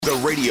The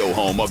radio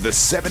home of the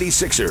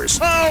 76ers.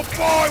 Oh,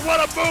 boy, what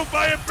a move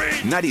by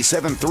Embiid.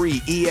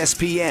 97.3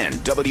 ESPN,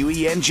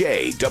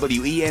 WENJ,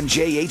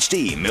 WENJ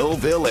HD,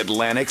 Millville,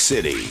 Atlantic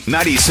City.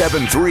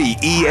 97.3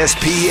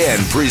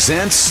 ESPN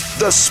presents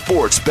The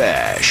Sports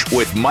Bash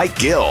with Mike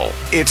Gill.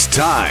 It's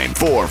time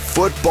for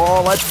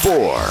Football at 4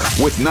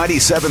 with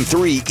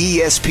 97.3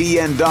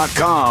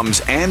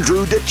 ESPN.com's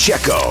Andrew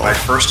DiCecco. My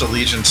first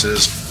allegiance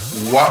is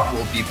what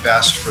will be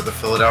best for the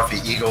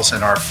Philadelphia Eagles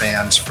and our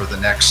fans for the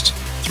next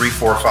 3,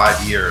 4,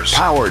 5 years.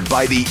 Powered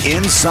by the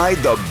Inside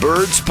the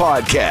Birds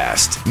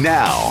podcast.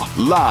 Now,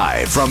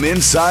 live from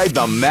inside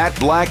the Matt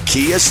Black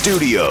Kia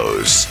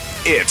Studios.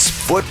 It's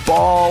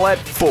Football at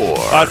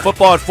 4.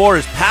 Football at 4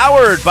 is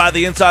powered by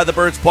the Inside the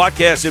Birds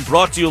podcast and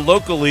brought to you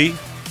locally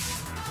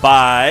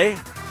by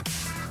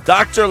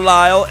Dr.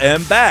 Lyle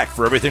M. Back.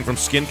 For everything from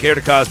skincare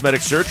to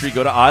cosmetic surgery,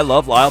 go to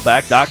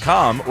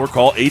ilovelyle.back.com or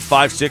call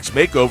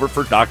 856-MAKEOVER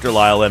for Dr.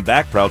 Lyle M.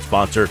 Back, proud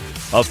sponsor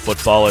of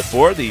Football at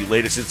 4. The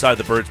latest Inside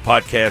the Birds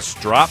podcast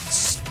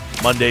drops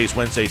Mondays,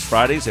 Wednesdays,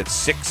 Fridays at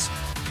 6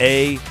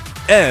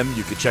 a.m.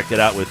 You can check it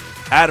out with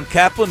Adam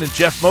Kaplan and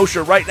Jeff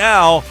Mosher right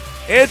now.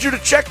 Andrew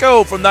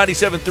DiCecco from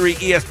 97.3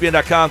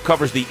 ESPN.com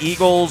covers the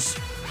Eagles.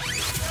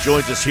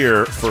 Joins us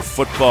here for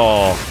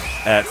Football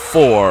at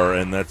 4.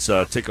 And let's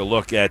take a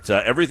look at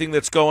everything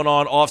that's going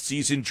on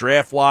off-season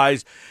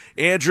draft-wise.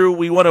 Andrew,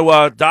 we want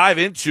to dive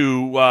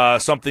into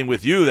something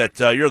with you that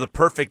you're the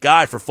perfect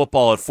guy for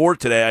Football at 4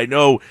 today. I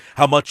know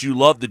how much you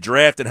love the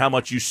draft and how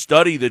much you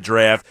study the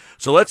draft.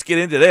 So let's get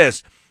into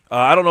this.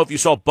 I don't know if you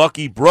saw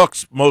Bucky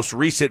Brooks' most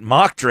recent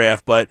mock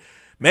draft, but,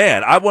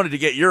 man, I wanted to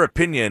get your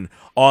opinion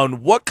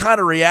on what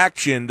kind of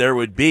reaction there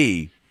would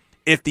be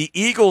if the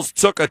Eagles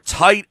took a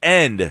tight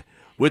end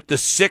with the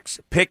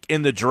 6th pick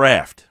in the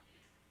draft.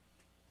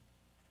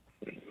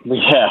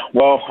 Yeah,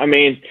 well, I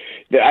mean,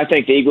 I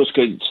think the Eagles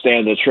could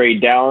stand to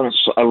trade down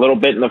a little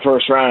bit in the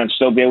first round and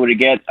still be able to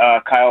get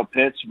Kyle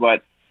Pitts.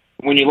 But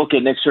when you look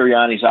at Nick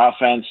Sirianni's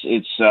offense,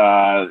 it's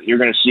you're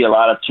going to see a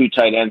lot of 2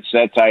 tight end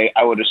sets,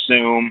 I would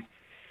assume.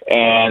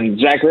 And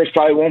Zach Ertz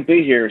probably won't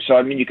be here. So,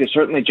 I mean, you could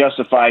certainly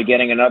justify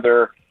getting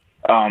another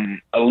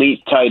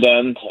elite tight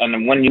end.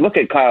 And when you look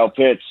at Kyle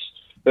Pitts,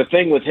 the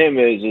thing with him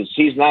is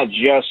he's not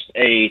just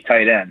a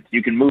tight end.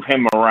 You can move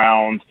him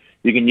around.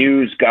 You can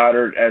use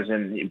Goddard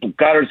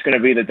Goddard's going to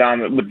be the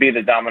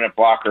dominant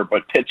blocker,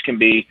 but Pitts can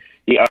be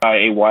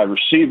a wide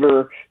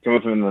receiver. You can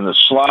move him in the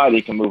slot.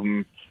 You can move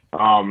him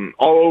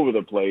all over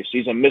the place.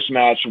 He's a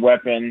mismatched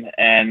weapon,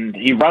 and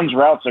he runs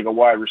routes like a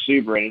wide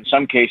receiver. And in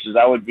some cases,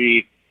 I would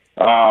be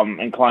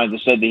inclined to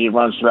say that he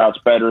runs routes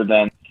better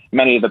than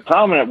many of the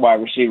prominent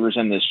wide receivers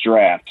in this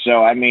draft.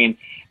 So, I mean,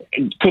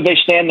 could they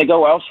stand to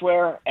go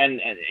elsewhere? And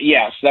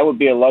yes, that would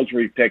be a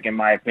luxury pick in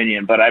my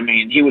opinion. But, I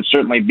mean, he would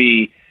certainly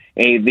be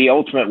the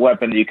ultimate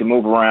weapon that you can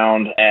move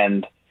around,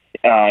 and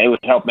it would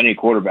help any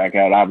quarterback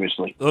out,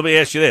 obviously. Let me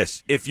ask you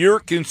this. If you're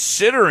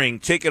considering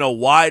taking a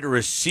wide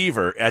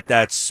receiver at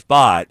that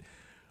spot,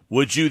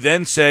 would you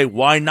then say,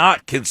 why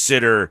not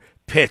consider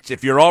Pitts?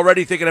 If you're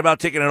already thinking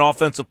about taking an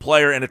offensive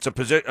player and it's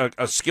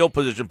a skill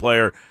position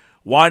player,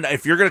 why not?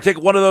 If you're going to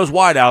take one of those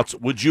wideouts,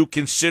 would you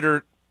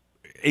consider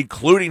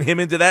including him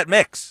into that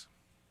mix?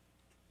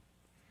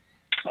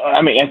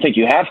 I mean, I think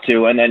you have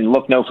to, and then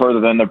look no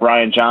further than the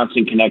Brian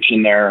Johnson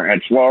connection there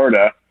at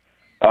Florida,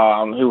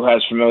 who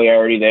has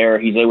familiarity there.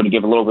 He's able to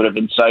give a little bit of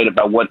insight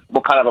about what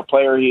kind of a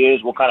player he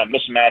is, what kind of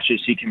mismatches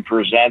he can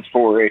present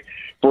for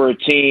a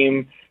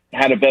team,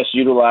 how to best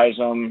utilize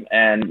them,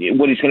 and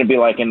what he's going to be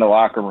like in the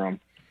locker room.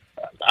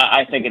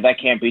 I think that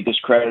can't be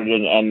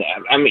discredited, and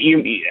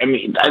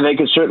they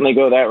could certainly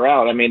go that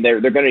route. I mean, they're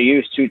going to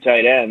use 2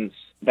 tight ends.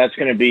 That's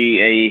going to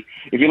be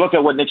if you look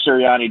at what Nick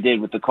Sirianni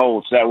did with the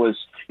Colts,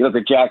 you look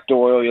at Jack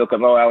Doyle, you look at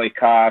Mo Alley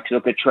Cox, you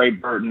look at Trey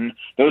Burton.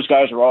 Those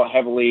guys are all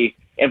heavily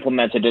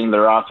implemented into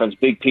their offense,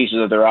 big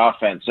pieces of their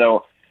offense.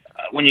 So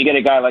when you get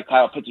a guy like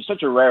Kyle Pitts, he's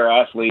such a rare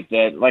athlete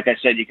that, like I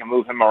said, you can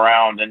move him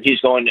around, and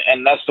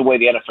and that's the way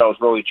the NFL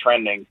is really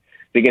trending,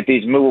 to get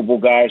these movable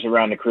guys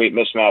around to create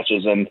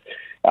mismatches, and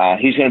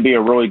he's going to be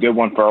a really good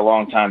one for a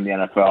long time in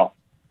the NFL.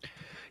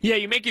 Yeah,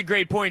 you make a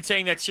great point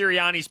saying that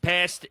Sirianni's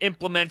past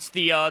implements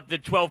the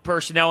 12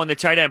 personnel and the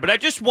tight end. But I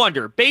just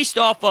wonder, based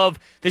off of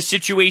the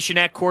situation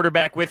at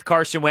quarterback with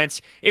Carson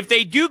Wentz, if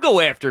they do go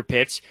after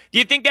Pitts, do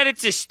you think that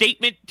it's a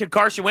statement to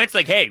Carson Wentz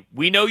like, hey,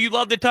 we know you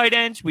love the tight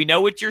ends. We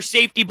know it's your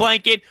safety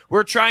blanket.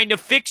 We're trying to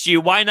fix you.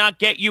 Why not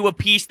get you a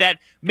piece that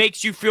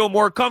makes you feel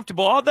more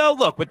comfortable? Although,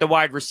 look, with the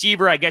wide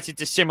receiver, I guess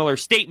it's a similar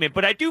statement.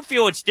 But I do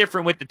feel it's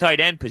different with the tight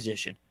end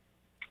position.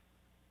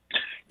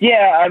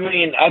 Yeah, I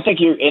mean, I think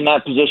you're in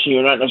that position.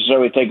 You're not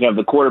necessarily thinking of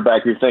the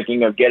quarterback. You're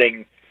thinking of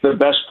getting the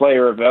best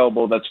player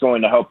available that's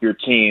going to help your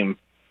team.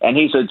 And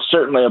he's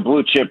certainly a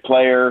blue-chip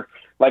player.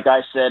 Like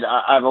I said,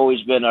 I've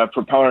always been a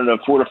proponent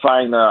of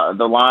fortifying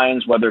the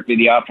lines, whether it be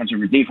the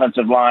offensive or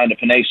defensive line. If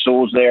Panay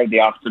Sewell's there, the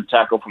offensive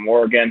tackle from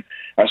Oregon,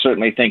 I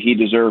certainly think he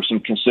deserves some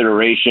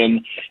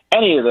consideration.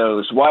 Any of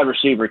those, wide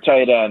receiver,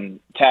 tight end,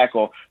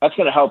 tackle, that's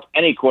going to help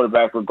any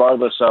quarterback,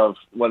 regardless of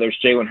whether it's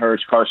Jalen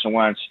Hurts, Carson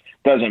Wentz.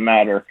 doesn't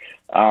matter.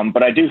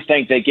 But I do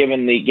think that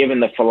given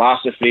the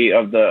philosophy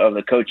of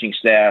the coaching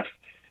staff,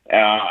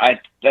 I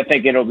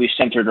think it'll be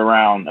centered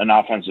around an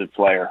offensive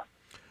player.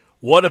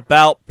 What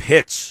about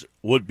Pitts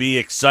would be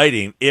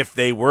exciting if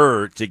they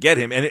were to get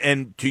him?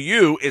 And to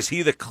you, is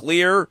he the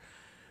clear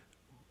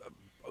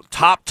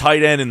top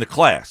tight end in the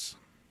class?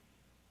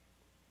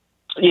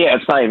 Yeah,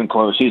 it's not even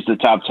close. He's the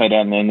top tight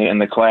end in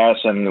the class.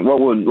 And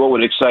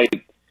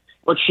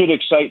what should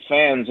excite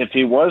fans if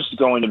he was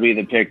going to be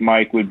the pick,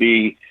 Mike, would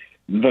be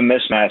the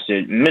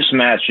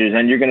mismatches,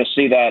 and you're going to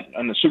see that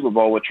in the Super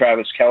Bowl with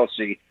Travis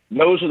Kelce.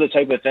 Those are the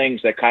type of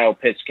things that Kyle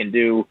Pitts can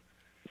do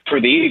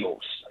for the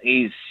Eagles.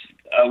 He's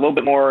a little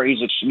bit more. He's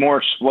more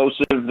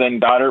explosive than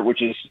Goddard,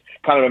 which is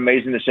kind of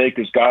amazing to say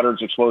because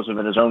Goddard's explosive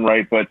in his own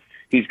right, but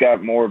he's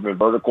got more of a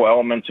vertical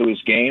element to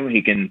his game.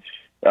 He can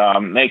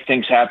make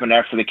things happen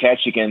after the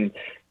catch. He can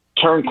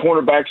turn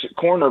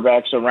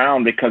cornerbacks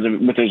around because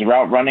with his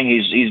route running.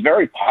 He's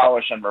very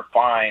polished and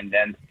refined,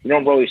 and you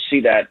don't really see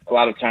that a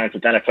lot of times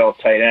with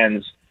NFL tight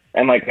ends.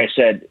 And like I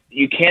said,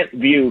 you can't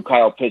view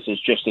Kyle Pitts as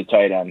just a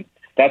tight end.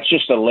 That's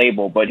just a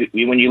label. But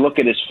when you look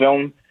at his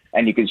film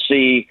and you can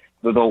see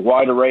the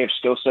wide array of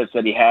skill sets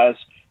that he has,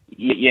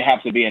 you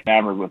have to be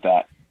enamored with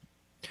that.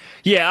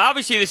 Yeah,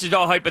 obviously this is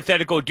all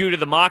hypothetical due to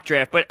the mock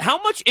draft, but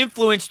how much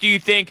influence do you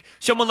think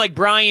someone like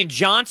Brian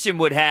Johnson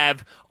would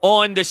have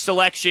on the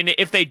selection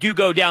if they do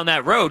go down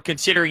that road,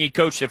 considering he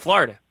coached at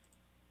Florida?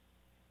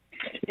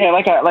 Yeah,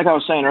 like I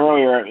was saying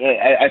earlier,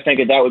 I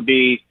think that would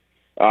be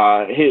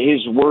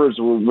his words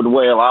would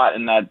weigh a lot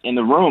in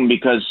the room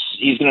because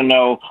he's going to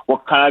know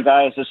what kind of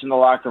guy is this in the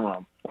locker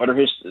room. What are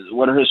his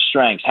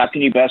strengths? How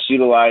can you best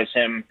utilize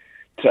him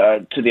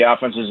to the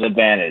offense's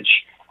advantage?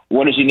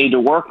 What does he need to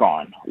work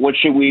on? What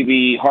should we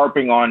be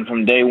harping on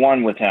from day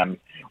one with him?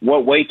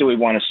 What weight do we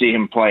want to see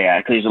him play at?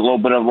 Because he's a little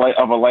bit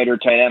of a lighter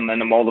tight end than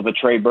the mold of a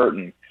Trey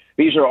Burton.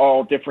 These are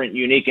all different,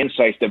 unique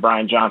insights that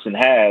Brian Johnson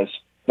has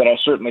that I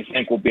certainly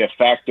think will be a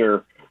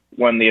factor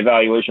when the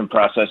evaluation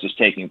process is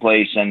taking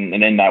place and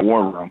in that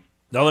war room.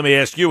 Now let me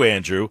ask you,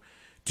 Andrew,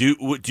 do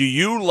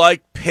you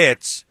like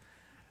Pitts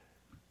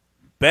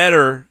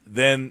better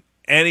than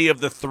any of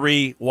the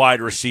three wide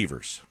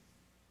receivers?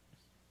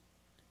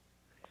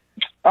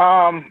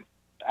 To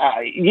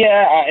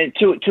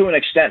an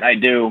extent I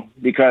do,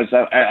 because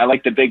I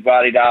like the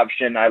big-bodied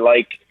option. I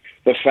like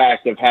the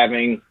fact of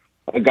having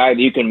a guy that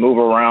you can move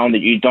around,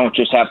 that you don't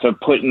just have to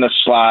put in the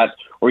slot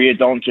or you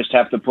don't just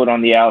have to put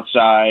on the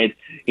outside.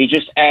 He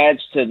just adds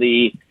to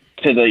the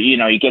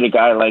you get a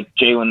guy like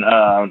Jalen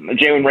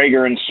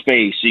Reagor in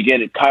space. You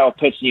get Kyle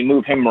Pitts and you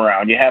move him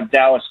around. You have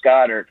Dallas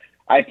Goedert.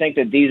 I think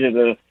that these are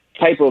the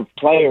type of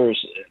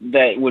players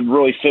that would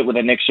really fit with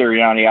a Nick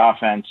Sirianni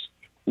offense.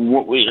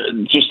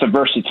 Just from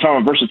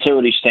a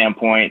versatility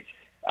standpoint,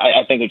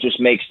 I think it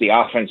just makes the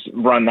offense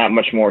run that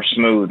much more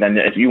smooth. And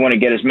if you want to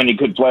get as many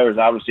good players,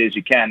 obviously, as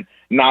you can,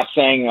 not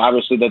saying,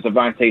 obviously, that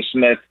Devontae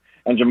Smith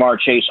and Jamar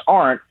Chase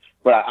aren't,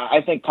 but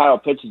I think Kyle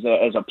Pitts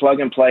is a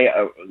plug-and-play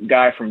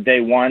guy from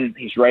day one.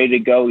 He's ready to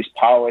go. He's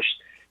polished.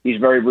 He's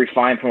very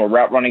refined from a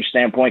route running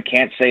standpoint.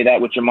 Can't say that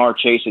with Jamar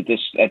Chase at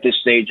this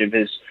stage of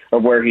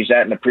where he's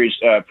at in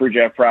the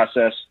pre-draft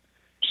process.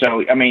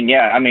 So,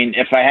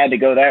 if I had to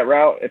go that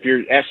route, if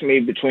you're asking me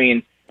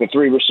between the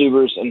three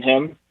receivers and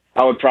him,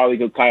 I would probably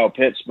go Kyle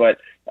Pitts. But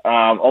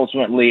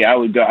ultimately, I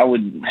would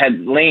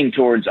lean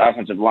towards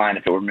offensive line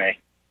if it were me.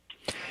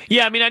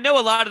 Yeah, I know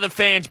a lot of the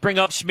fans bring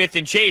up Smith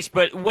and Chase,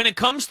 but when it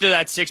comes to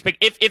that six pick,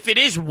 if it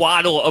is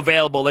Waddle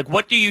available, like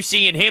what do you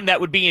see in him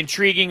that would be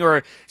intriguing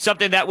or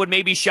something that would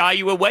maybe shy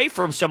you away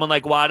from someone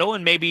like Waddle?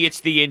 And maybe it's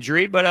the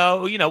injury, but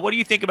what do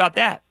you think about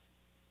that?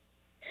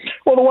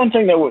 Well, the one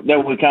thing that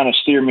would kind of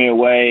steer me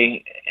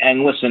away,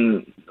 and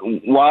listen,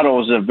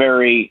 Waddle is a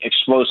very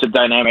explosive,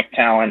 dynamic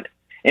talent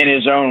in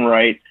his own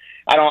right.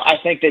 I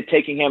think that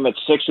taking him at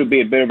 6 would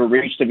be a bit of a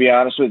reach, to be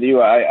honest with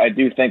you. I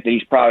do think that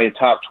he's probably a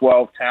top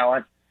 12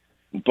 talent,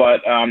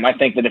 but I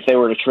think that if they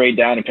were to trade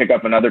down and pick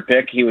up another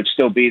pick, he would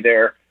still be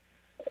there.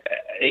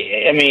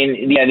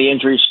 The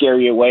injuries scare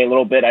you away a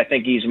little bit. I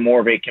think he's more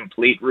of a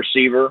complete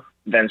receiver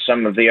than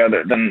some of the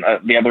other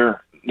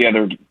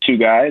two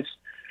guys.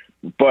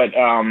 But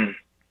given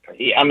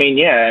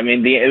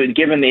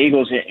the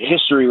Eagles'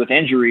 history with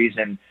injuries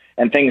and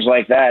things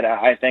like that,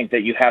 I think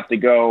that you have to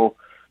go.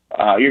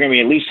 You're going to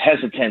be at least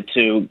hesitant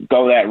to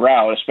go that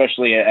route,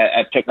 especially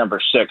at pick number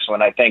 6.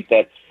 When I think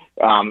that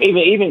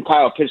even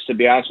Kyle Pitts, to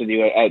be honest with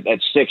you, at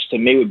 6 to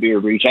me would be a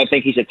reach. I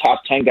think he's a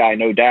top 10 guy,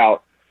 no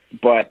doubt.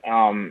 But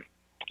I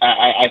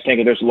think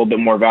that there's a little bit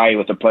more value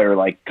with a player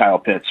like Kyle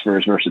Pitts for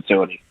his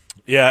versatility.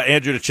 Yeah,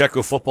 Andrew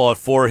DiCecco, Football at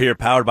 4 here,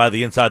 powered by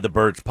the Inside the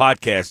Birds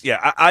podcast.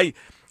 Yeah, I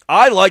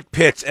like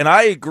Pitts, and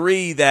I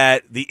agree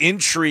that the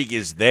intrigue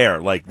is there.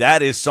 Like,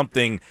 that is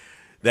something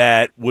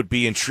that would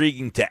be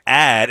intriguing to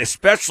add,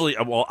 especially,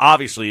 well,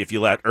 obviously, if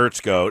you let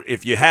Ertz go.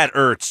 If you had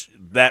Ertz,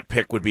 that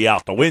pick would be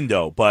out the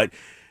window. But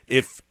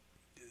if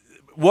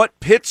what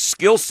Pitt's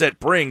skill set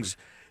brings,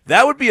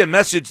 that would be a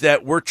message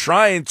that we're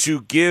trying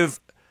to give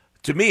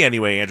to me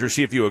anyway, Andrew,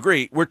 see if you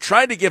agree, we're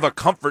trying to give a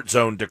comfort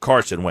zone to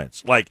Carson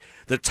Wentz. Like,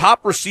 the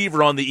top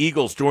receiver on the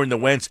Eagles during the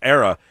Wentz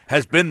era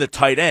has been the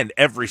tight end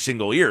every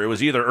single year. It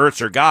was either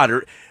Ertz or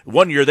Goddard.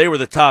 One year they were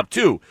the top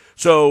two.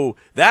 So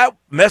that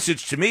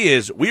message to me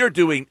is we are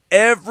doing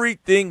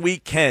everything we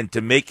can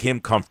to make him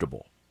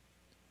comfortable.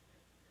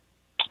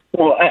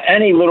 Well,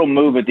 any little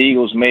move that the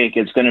Eagles make,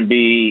 it's going to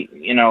be,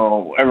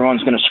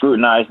 everyone's going to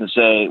scrutinize and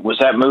say, was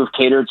that move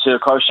catered to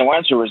Carson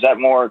Wentz or was that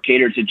more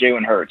catered to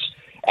Jalen Hurts?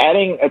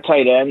 Adding a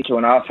tight end to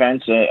an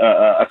offense,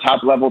 a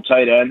top-level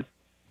tight end,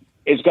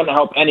 is going to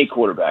help any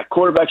quarterback.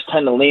 Quarterbacks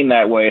tend to lean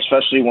that way,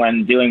 especially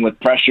when dealing with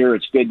pressure.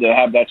 It's good to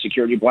have that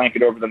security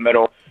blanket over the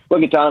middle.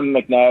 Look at Donovan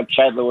McNabb.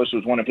 Chad Lewis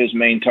was one of his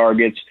main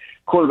targets.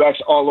 Quarterbacks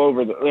all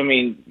over.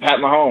 Pat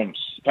Mahomes.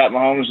 Pat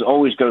Mahomes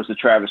always goes to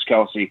Travis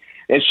Kelce.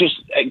 It's just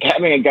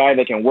having a guy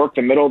that can work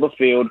the middle of the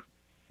field,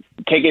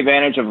 take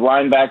advantage of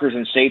linebackers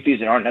and safeties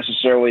that aren't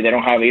necessarily, they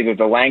don't have either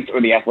the length or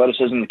the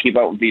athleticism to keep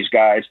up with these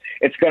guys.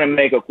 It's going to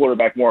make a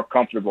quarterback more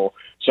comfortable.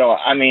 So,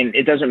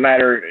 it doesn't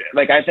matter.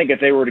 Like, I think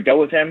if they were to go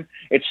with him,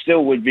 it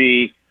still would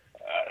be,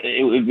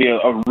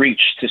 a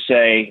reach to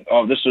say,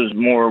 oh, this was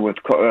more with,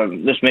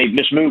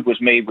 this move was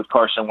made with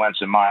Carson Wentz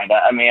in mind.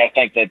 I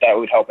think that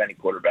would help any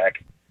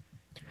quarterback.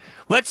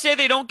 Let's say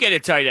they don't get a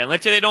tight end.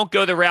 Let's say they don't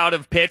go the route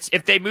of Pitts.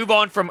 If they move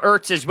on from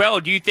Ertz as well,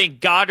 do you think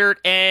Goddard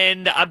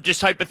and, I'm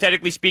just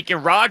hypothetically speaking,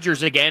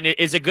 Rodgers again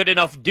is a good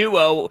enough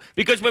duo?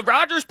 Because when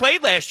Rodgers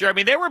played last year,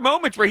 there were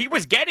moments where he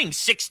was getting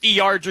 60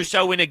 yards or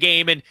so in a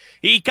game, and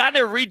he kind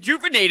of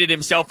rejuvenated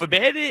himself a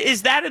bit.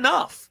 Is that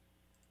enough?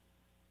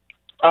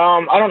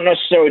 I don't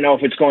necessarily know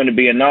if it's going to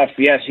be enough.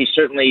 Yes, he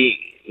certainly,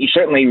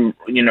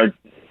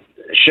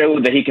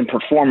 showed that he can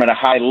perform at a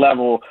high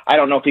level. I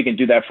don't know if he can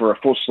do that for a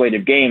full slate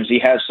of games. He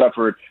has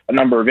suffered a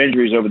number of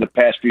injuries over the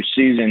past few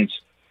seasons.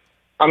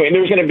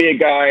 There's going to be a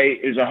guy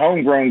who's a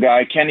homegrown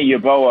guy, Kenny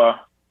Yeboah.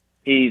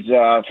 He's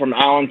from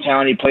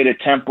Allentown. He played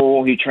at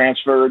Temple. He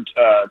transferred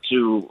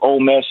to Ole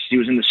Miss. He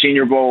was in the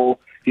Senior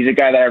Bowl. He's a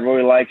guy that I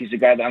really like. He's a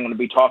guy that I'm going to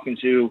be talking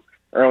to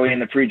early in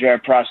the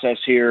pre-draft process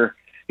here.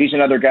 He's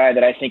another guy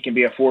that I think can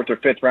be a 4th or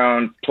 5th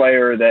round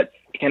player that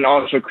can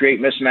also create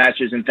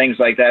mismatches and things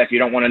like that if you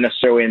don't want to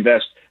necessarily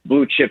invest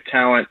blue chip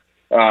talent,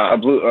 a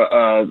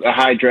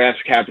high draft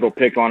capital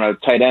pick on a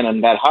tight end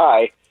and that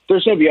high.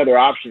 There's going to be other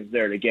options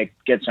there to get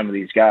some of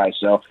these guys.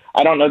 So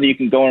I don't know that you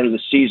can go into the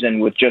season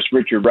with just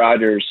Richard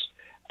Rodgers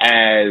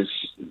as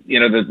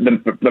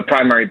the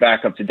primary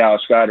backup to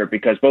Dallas Goedert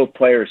because both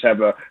players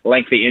have a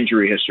lengthy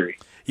injury history.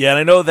 Yeah, and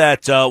I know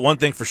that one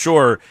thing for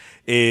sure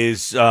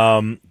is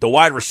the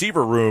wide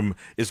receiver room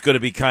is going to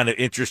be kind of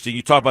interesting.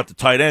 You talk about the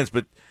tight ends,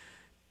 but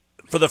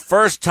for the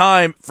first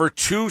time for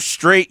 2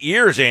 straight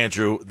years,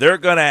 Andrew, they're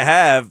going to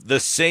have the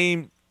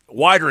same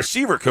wide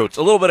receiver coach,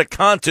 a little bit of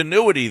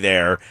continuity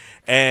there.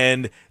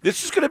 And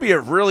this is going to be a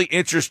really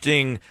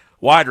interesting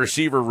wide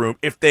receiver room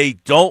if they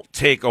don't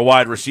take a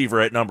wide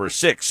receiver at number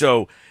 6.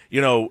 So,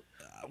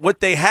 what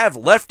they have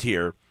left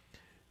here,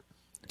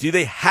 do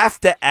they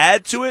have to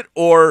add to it,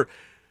 or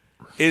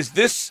is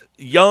this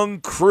young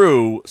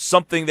crew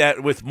something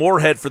that with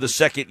Moorhead for the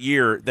second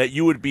year that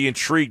you would be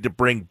intrigued to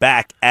bring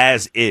back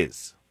as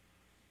is?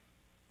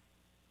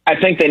 I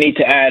think they need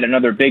to add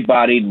another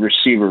big-bodied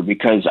receiver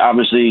because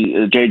obviously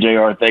J.J.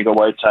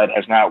 Arcega-Whiteside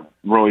has not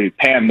really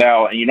panned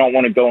out, and you don't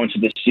want to go into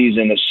this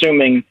season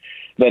assuming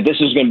that this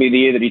is going to be the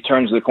year that he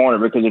turns the corner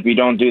because if you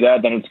don't do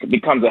that, then it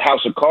becomes a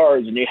house of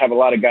cards, and you have a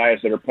lot of guys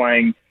that are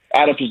playing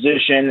out of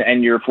position,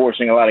 and you're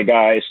forcing a lot of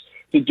guys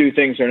to do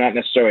things they're not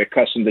necessarily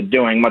accustomed to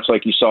doing, much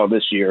like you saw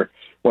this year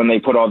when they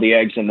put all the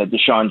eggs in the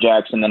Deshaun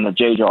Jackson and the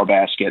J-Jaw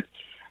basket.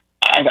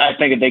 I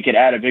think if they could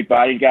add a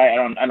big-bodied guy,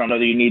 I don't know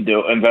that you need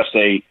to invest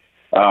a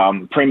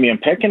premium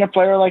pick in a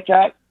player like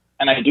that.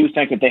 And I do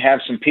think that they have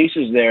some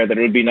pieces there that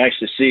it would be nice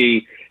to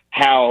see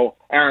how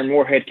Aaron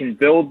Moorhead can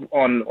build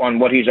on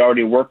what he's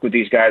already worked with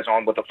these guys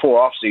on with a full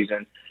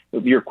offseason.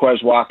 With your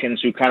Quez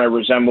Watkins, who kind of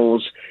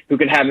who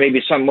can have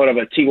maybe somewhat of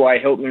a T.Y.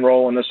 Hilton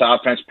role in this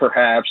offense,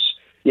 perhaps.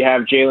 You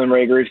have Jalen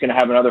Reagor, he's going to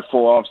have another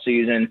full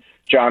offseason.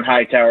 John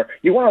Hightower.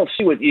 You want to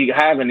see what you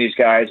have in these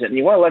guys, and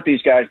you want to let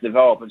these guys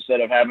develop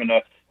instead of having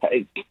to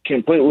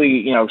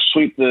completely,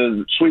 sweep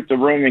the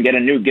room and get a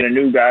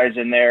new guys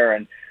in there.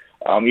 And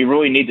you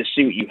really need to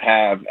see what you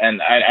have.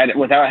 And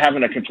without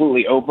having to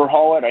completely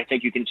overhaul it, I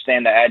think you can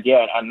stand to add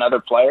another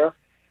player.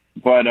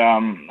 But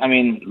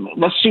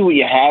let's see what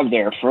you have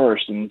there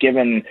first. And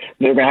given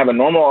they're going to have a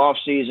normal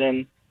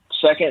offseason,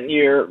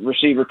 second-year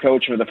receiver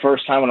coach for the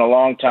first time in a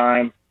long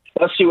time.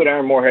 Let's see what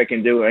Aaron Moorhead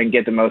can do and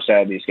get the most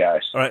out of these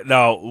guys. All right.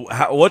 Now,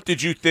 what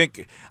did you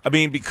think?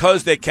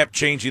 Because they kept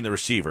changing the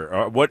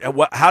receiver,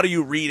 how do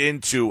you read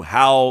into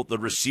how the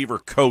receiver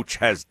coach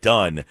has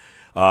done,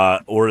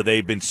 or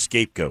they've been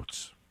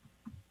scapegoats?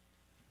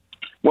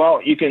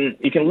 Well, you can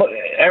look.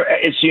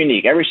 It's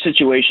unique. Every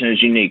situation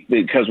is unique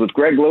because with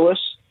Greg Lewis,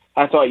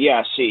 I thought,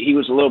 he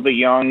was a little bit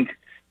young,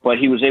 but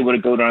he was able to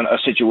go to a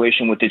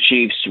situation with the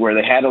Chiefs where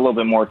they had a little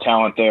bit more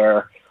talent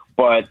there.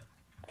 But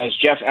as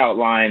Jeff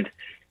outlined,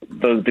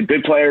 the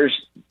good players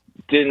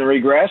didn't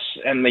regress,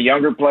 and the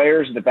younger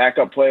players, the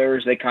backup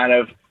players, they kind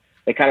of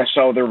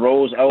saw their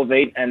roles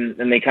elevate, and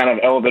they kind of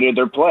elevated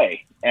their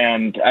play.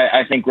 And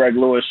I think Greg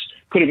Lewis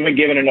could have been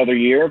given another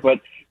year, but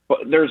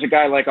there's a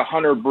guy like a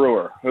Hunter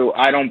Brewer who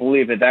I don't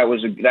believe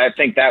I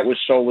think that was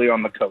solely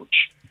on the coach.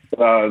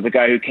 The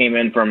guy who came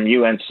in from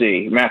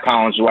UNC, Matt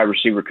Collins, the wide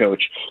receiver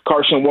coach.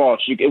 Carson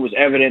Walsh, it was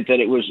evident that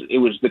it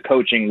was the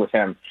coaching with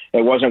him.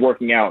 It wasn't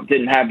working out.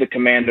 Didn't have the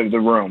command of the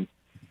room.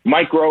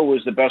 Mike Rowe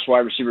was the best wide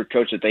receiver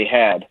coach that they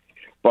had.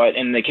 But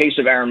in the case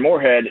of Aaron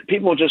Moorhead,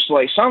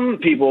 some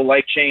people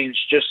like change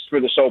just for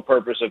the sole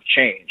purpose of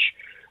change.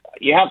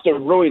 You have to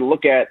really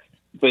look at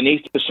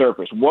beneath the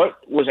surface. What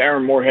was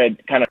Aaron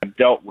Moorhead kind of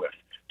dealt with?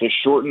 The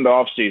shortened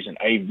offseason,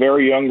 a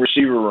very young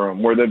receiver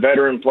room where the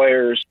veteran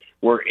players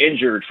were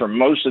injured for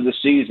most of the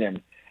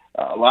season.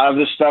 A lot of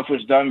this stuff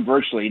was done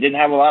virtually. He didn't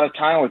have a lot of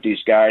time with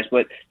these guys,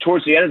 but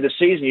towards the end of the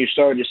season, you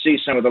started to see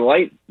some of the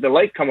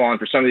light come on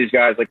for some of these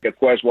guys, like a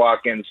Quez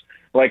Watkins,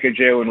 like a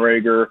Jalen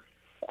Reagor.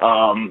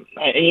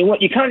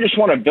 And you kind of just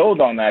want to build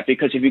on that,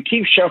 because if you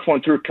keep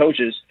shuffling through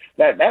coaches,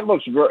 that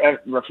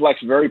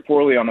reflects very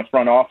poorly on the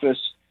front office.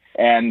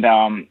 And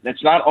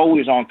it's not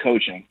always on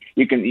coaching.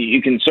 You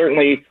can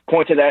certainly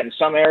point to that in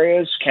some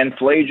areas. Ken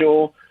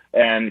Flagel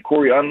and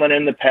Corey Unlin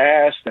in the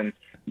past, and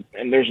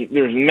there's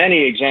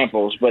many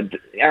examples, but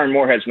Aaron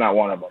Moorhead's not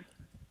one of them.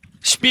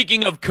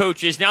 Speaking of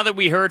coaches, now that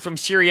we heard from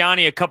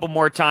Sirianni a couple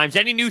more times,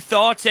 any new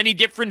thoughts, any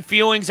different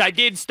feelings? I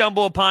did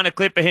stumble upon a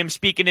clip of him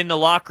speaking in the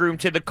locker room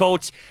to the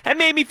Colts. That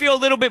made me feel a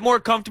little bit more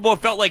comfortable. It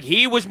felt like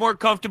he was more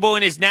comfortable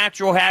in his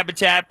natural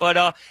habitat. But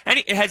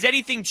has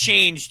anything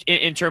changed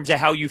in terms of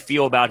how you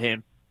feel about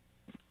him?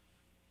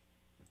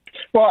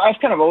 Well,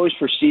 I've kind of always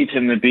perceived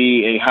him to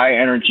be a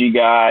high-energy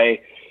guy,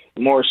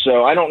 more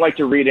so. I don't like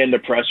to read into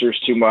pressers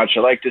too much.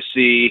 You like to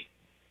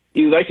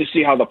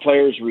see how the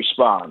players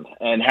respond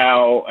and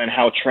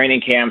how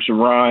training camps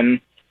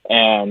run,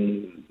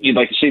 and you'd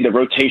like to see the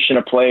rotation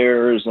of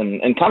players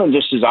and kind of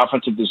just his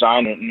offensive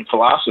design and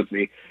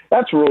philosophy.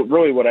 That's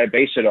really what I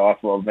base it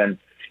off of. And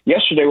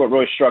yesterday, what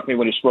really struck me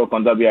when he spoke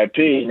on WIP,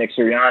 Nick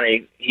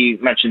Sirianni, he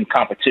mentioned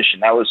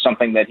competition. That was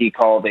something that he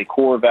called a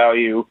core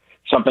value,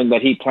 something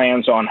that he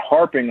plans on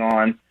harping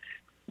on.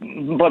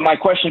 But my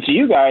question to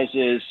you guys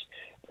is,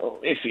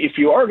 if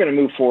you are going to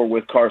move forward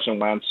with Carson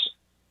Wentz,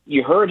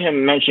 you heard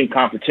him mention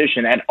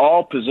competition at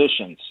all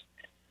positions.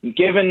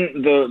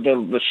 Given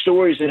the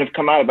stories that have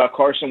come out about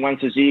Carson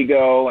Wentz's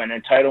ego and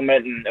entitlement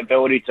and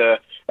ability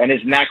and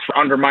his knack for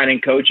undermining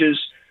coaches,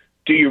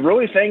 do you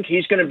really think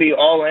he's going to be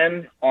all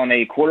in on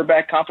a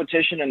quarterback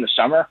competition in the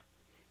summer?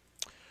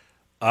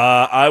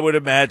 I would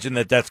imagine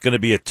that's going to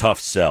be a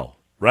tough sell,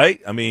 right?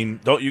 I mean,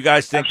 don't you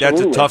guys think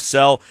Absolutely. That's a tough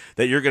sell,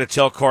 that you're going to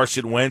tell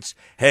Carson Wentz,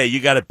 hey, you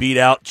got to beat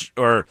out,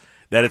 or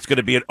that it's going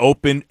to be an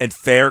open and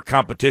fair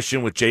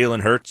competition with Jalen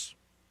Hurts?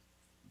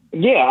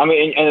 Yeah, I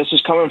mean, and this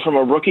is coming from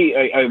a rookie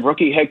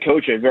head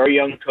coach, a very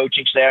young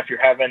coaching staff.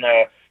 You're having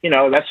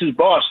that's his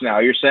boss now.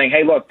 You're saying,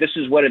 hey, look, this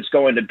is what it's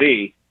going to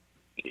be.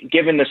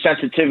 Given the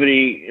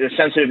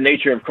sensitive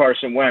nature of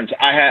Carson Wentz,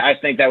 I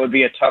think that would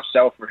be a tough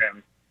sell for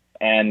him.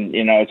 And,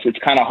 it's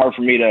kind of hard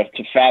for me to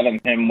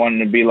fathom him wanting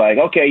to be like,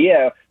 okay,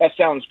 yeah, that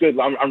sounds good.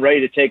 I'm ready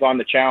to take on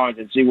the challenge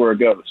and see where it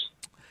goes.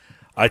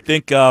 I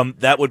think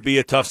that would be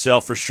a tough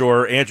sell for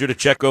sure. Andrew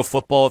DiCecco,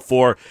 Football at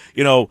 4.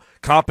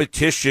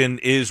 Competition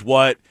is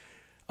what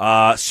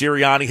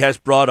Sirianni has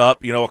brought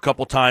up, a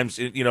couple times.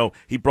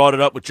 He brought it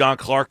up with John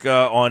Clark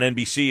on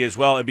NBC as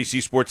well,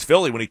 NBC Sports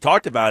Philly, when he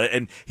talked about it.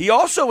 And he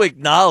also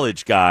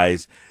acknowledged,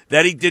 guys,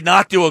 that he did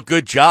not do a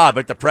good job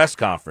at the press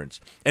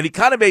conference. And he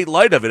kind of made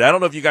light of it. I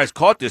don't know if you guys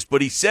caught this,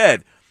 but he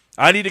said,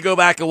 I need to go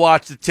back and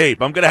watch the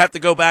tape. I'm going to have to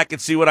go back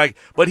and see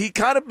but he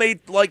kind of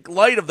made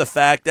light of the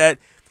fact that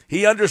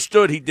he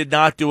understood he did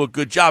not do a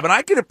good job. And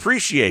I can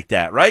appreciate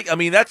that, right? I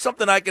mean, that's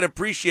something I can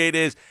appreciate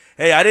is,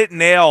 hey, I didn't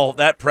nail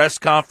that press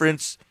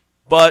conference,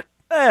 but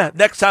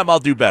next time I'll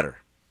do better.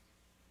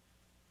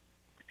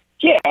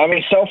 Yeah, I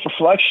mean,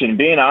 self-reflection,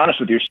 being honest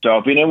with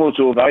yourself, being able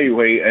to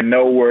evaluate and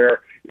know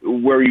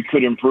where you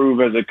could improve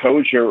as a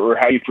coach or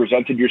how you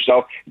presented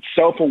yourself.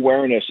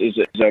 Self-awareness is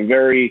a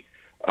very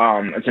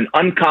it's an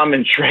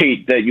uncommon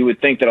trait that you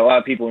would think that a lot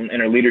of people in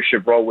a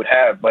leadership role would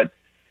have, but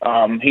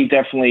he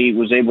definitely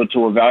was able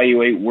to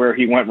evaluate where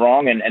he went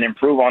wrong and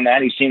improve on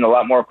that. He seemed a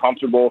lot more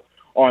comfortable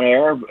on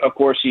air. Of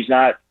course, he's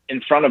not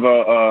in front of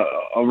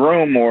a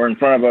room or in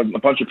front of a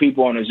bunch of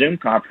people on a Zoom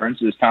conference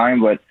this time.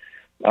 But,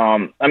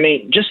 I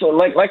mean, just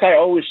like I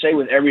always say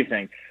with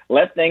everything,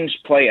 let things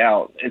play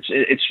out.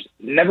 I'm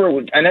never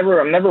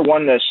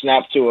one to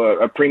snap to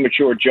a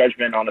premature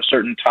judgment on a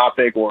certain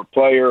topic or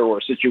player or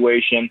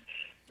situation.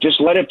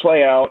 Just let it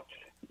play out.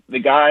 The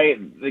guy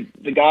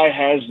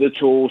has the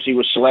tools. He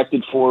was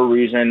selected for a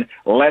reason.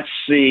 Let's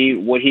see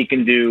what he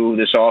can do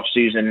this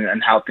offseason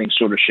and how things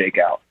sort of shake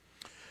out.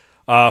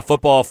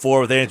 Football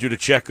 4 with Andrew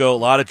DiCecco. A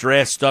lot of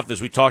draft stuff, as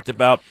we talked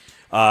about.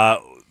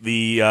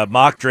 the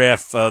mock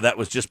draft that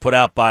was just put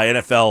out by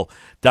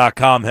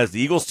NFL.com has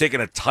the Eagles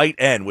taking a tight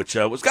end, which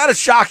was kind of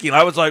shocking.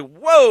 I was like,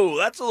 whoa,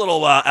 that's a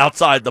little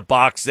outside the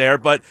box there.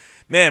 But,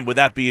 man, would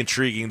that be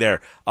intriguing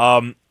there.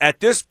 At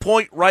this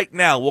point right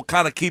now, we'll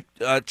kind of keep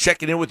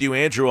checking in with you,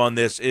 Andrew, on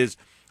this, is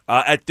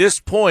at this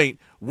point,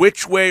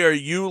 which way are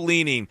you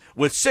leaning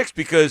with 6?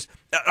 Because,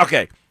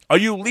 okay, are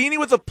you leaning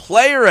with a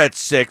player at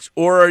 6,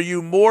 or are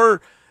you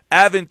more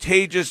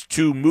advantageous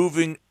to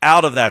moving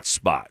out of that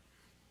spot?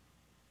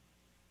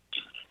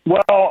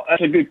 Well,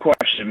 that's a good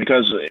question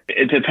because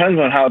it depends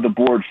on how the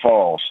board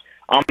falls.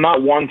 I'm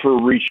not one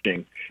for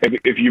reaching.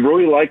 If you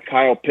really like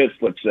Kyle Pitts,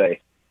 let's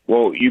say,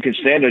 well, you can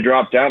stand to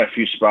drop down a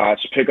few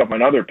spots, pick up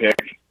another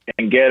pick,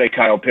 and get a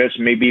Kyle Pitts,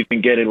 maybe even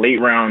get a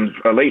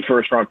late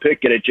first round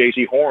pick, get a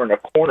J.C. Horn, a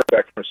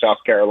cornerback from South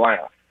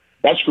Carolina.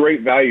 That's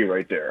great value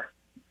right there.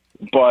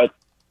 But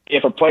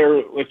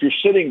if you're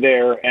sitting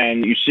there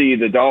and you see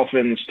the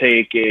Dolphins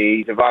take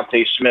a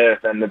Devontae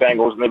Smith and the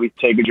Bengals maybe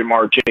take a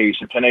Jamar Chase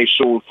and Penei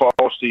Sewell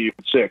falls to you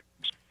at 6,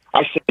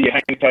 I say you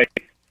hang tight,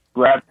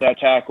 grab that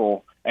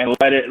tackle, and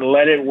let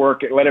it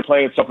work, let it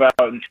play itself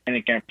out in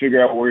training camp.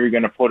 Figure out where you're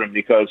going to put him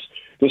because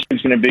this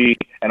is going to be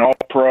an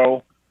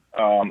All-Pro,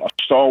 a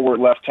stalwart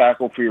left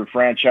tackle for your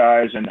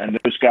franchise, and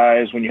those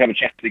guys, when you have a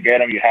chance to get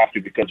them, you have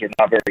to because they're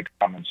not very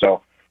common.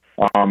 So.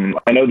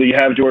 I know that you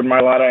have Jordan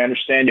Mailata. I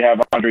understand you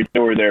have Andre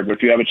Dillard there, but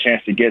if you have a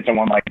chance to get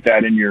someone like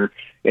that in your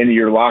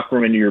locker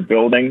room, into your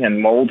building,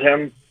 and mold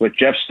him with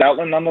Jeff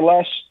Stoutland,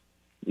 nonetheless,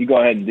 you go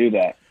ahead and do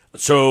that.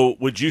 So,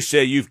 would you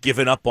say you've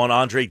given up on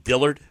Andre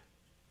Dillard?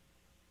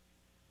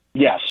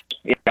 Yes.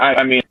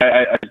 I mean,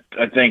 I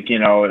think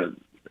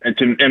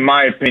in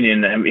my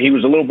opinion, he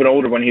was a little bit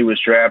older when he was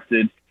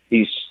drafted.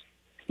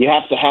 You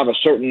have to have a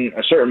certain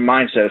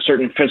mindset, a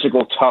certain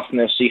physical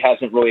toughness. He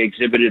hasn't really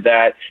exhibited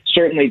that.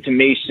 Certainly, to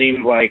me,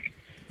 seemed like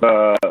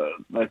the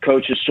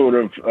coaches sort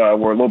of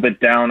were a little bit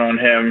down on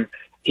him.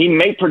 He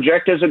may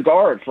project as a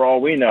guard for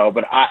all we know,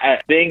 but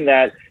being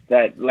that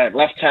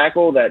left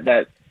tackle,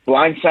 that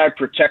blindside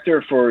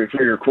protector for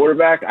your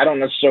quarterback, I don't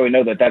necessarily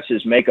know that that's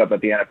his makeup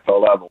at the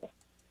NFL level.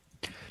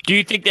 Do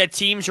you think that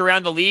teams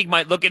around the league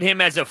might look at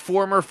him as a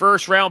former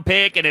first-round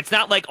pick, and it's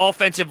not like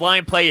offensive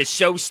line play is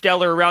so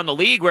stellar around the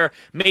league where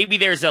maybe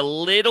there's a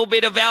little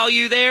bit of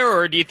value there,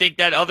 or do you think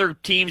that other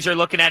teams are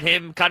looking at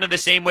him kind of the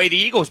same way the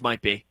Eagles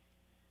might be?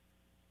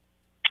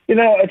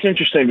 It's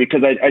interesting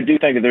because I do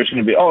think that there's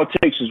going to be, all it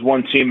takes is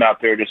one team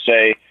out there to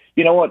say,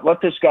 you know what, let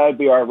this guy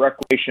be our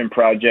recreation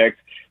project.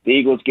 The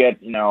Eagles get,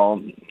 I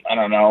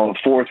don't know, a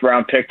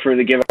fourth-round pick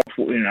they get a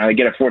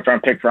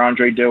fourth-round pick for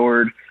Andre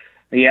Dillard.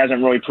 He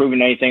hasn't really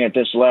proven anything at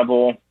this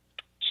level,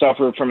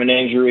 suffered from an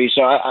injury.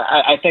 So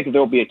I think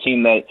there'll be a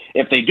team that,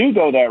 if they do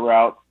go that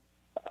route,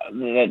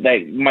 that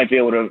they might be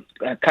able to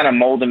kind of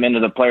mold him into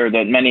the player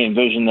that many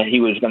envisioned that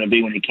he was going to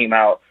be when he came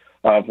out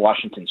of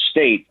Washington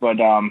State. But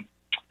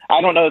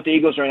I don't know if the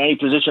Eagles are in any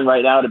position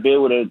right now to be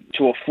able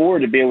to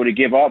afford to be able to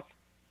give up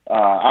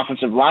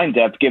offensive line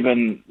depth,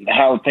 given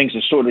how things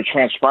have sort of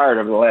transpired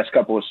over the last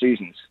couple of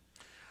seasons.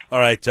 All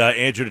right,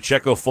 Andrew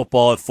DiCecco,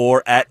 football at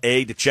 4 at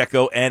A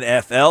DiCecco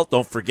NFL.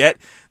 Don't forget,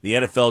 the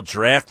NFL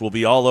draft will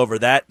be all over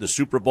that. The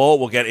Super Bowl,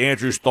 we'll get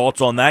Andrew's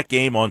thoughts on that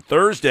game on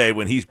Thursday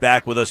when he's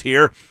back with us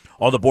here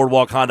on the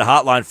Boardwalk Honda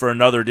Hotline for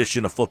another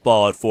edition of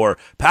Football at 4,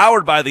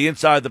 powered by the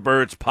Inside the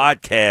Birds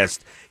podcast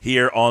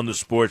here on the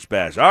Sports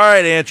Bash. All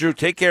right, Andrew,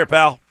 take care,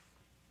 pal.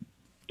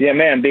 Yeah,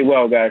 man. Be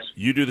well, guys.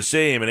 You do the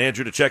same. And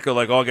Andrew DiCecco,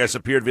 like all guys,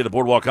 appeared via the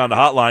Boardwalk Honda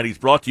Hotline. He's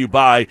brought to you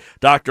by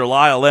Dr.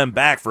 Lyle M.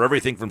 Back for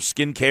everything from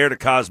skincare to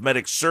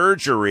cosmetic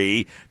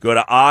surgery. Go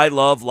to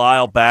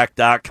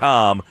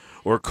ilovelylback.com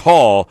or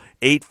call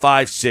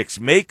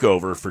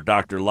 856-MAKEOVER for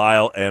Dr.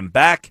 Lyle M.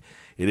 Back.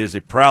 It is a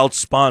proud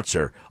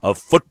sponsor of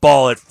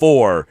Football at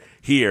 4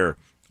 here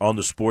on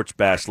the Sports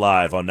Bash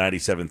Live on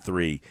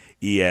 97.3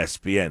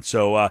 ESPN.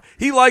 So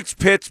he likes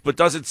Pitts, but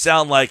doesn't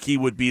sound like he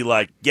would be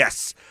like,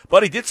 yes.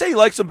 But he did say he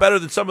likes him better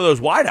than some of those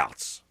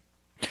wideouts.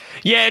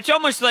 Yeah, it's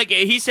almost like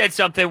he said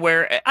something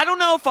where I don't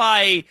know if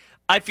I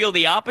feel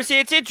the opposite.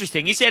 It's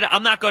interesting. He said,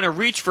 I'm not going to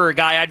reach for a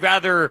guy. I'd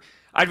rather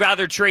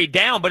trade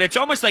down. But it's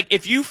almost like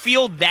if you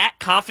feel that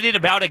confident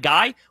about a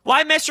guy,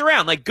 why mess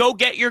around? Like, go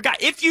get your guy.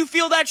 If you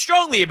feel that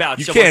strongly about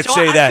someone. You can't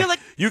say that. Like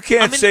you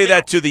can't say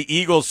that to the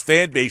Eagles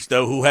fan base,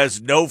 though, who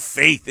has no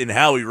faith in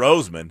Howie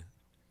Roseman.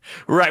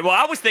 Right. Well,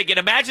 I was thinking,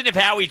 imagine if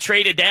Howie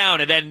traded down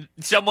and then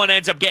someone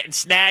ends up getting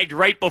snagged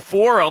right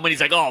before him, and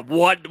he's like, oh,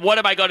 what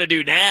am I going to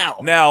do now?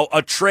 Now,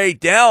 a trade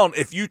down,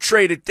 if you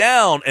traded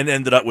down and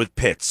ended up with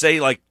Pitts, say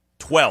like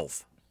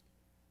 12.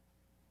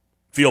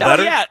 Feel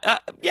better? Yeah,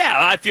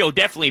 I feel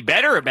definitely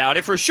better about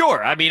it for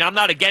sure. I mean, I'm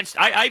not against.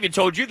 I even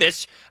told you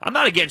this. I'm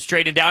not against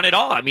trading down at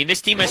all. I mean,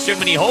 this team has so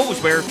many holes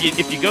where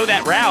if you go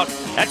that route,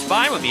 that's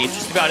fine with me. It's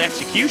just about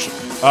execution.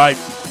 All right,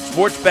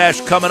 Sports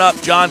Bash coming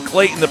up. John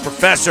Clayton, the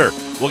professor,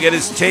 will get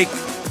his take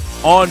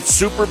on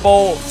Super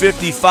Bowl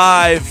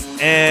 55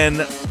 and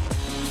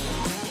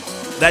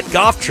that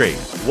Goff trade.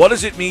 What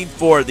does it mean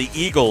for the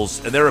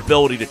Eagles and their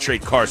ability to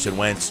trade Carson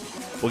Wentz?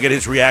 We'll get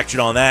his reaction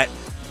on that.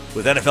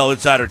 with NFL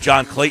insider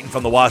John Clayton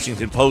from the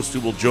Washington Post, who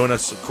will join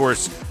us, of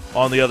course,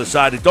 on the other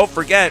side. And don't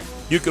forget,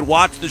 you can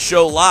watch the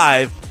show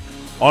live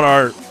on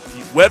our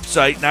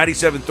website,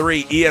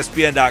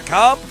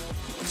 973ESPN.com.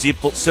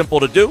 Simple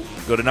to do.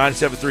 Go to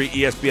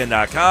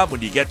 973ESPN.com.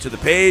 When you get to the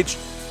page,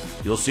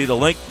 you'll see the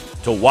link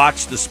to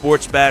watch the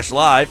Sports Bash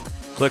live.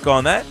 Click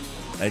on that,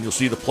 and you'll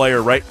see the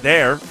player right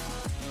there.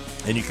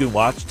 And you can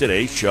watch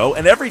today's show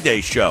and every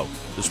day's show.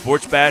 The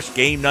Sports Bash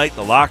game night,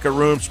 the locker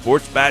room,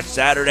 Sports Bash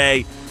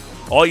Saturday.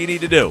 All you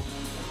need to do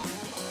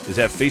is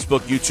have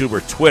Facebook, YouTube,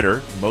 or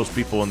Twitter. Most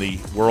people in the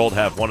world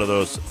have one of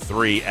those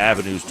three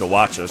avenues to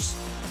watch us.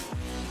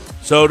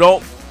 So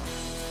don't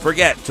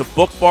forget to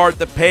bookmark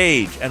the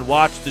page and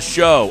watch the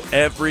show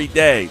every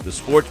day. The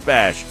Sports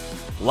Bash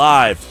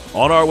live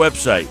on our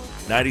website,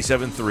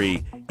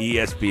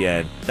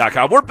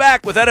 973ESPN.com. We're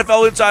back with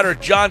NFL insider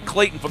John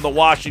Clayton from the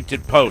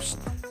Washington Post.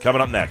 Coming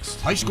up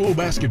next. High school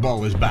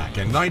basketball is back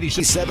at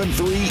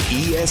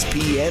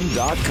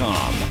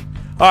 973ESPN.com.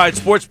 All right,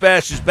 Sports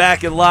Bash is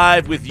back and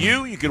live with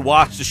you. You can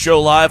watch the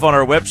show live on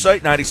our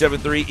website,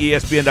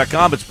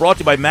 973ESPN.com. It's brought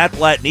to you by Matt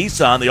Blatt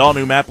Nissan. The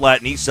all-new Matt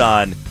Blatt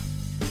Nissan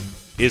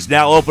is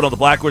now open on the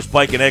Black Horse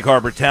Pike in Egg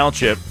Harbor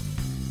Township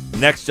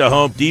next to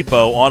Home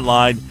Depot.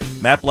 Online,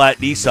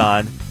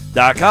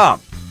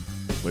 mattblattnissan.com.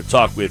 We're going to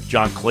talk with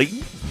John Clayton,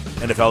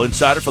 NFL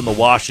insider from the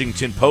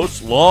Washington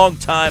Post,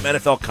 longtime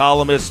NFL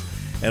columnist.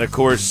 And, of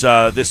course,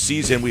 this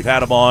season we've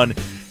had him on.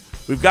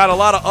 We've got a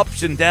lot of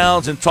ups and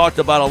downs and talked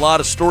about a lot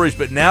of stories,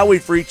 but now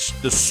we've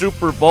reached the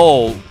Super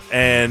Bowl,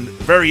 and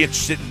very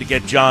interested to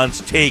get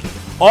John's take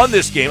on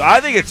this game. I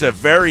think it's a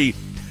very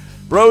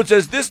 – Brodes,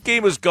 as this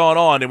game has gone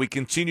on and we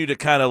continue to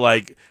kind of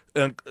like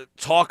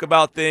talk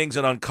about things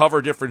and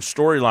uncover different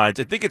storylines,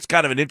 I think it's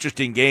kind of an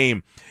interesting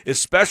game,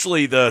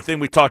 especially the thing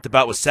we talked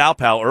about with Sal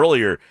Pal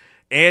earlier.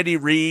 Andy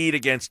Reid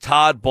against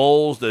Todd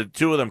Bowles, the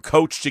two of them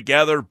coached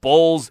together.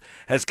 Bowles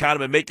has kind of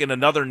been making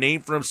another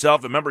name for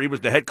himself. Remember, he was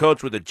the head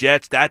coach with the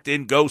Jets. That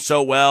didn't go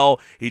so well.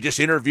 He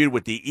just interviewed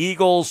with the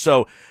Eagles.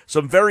 So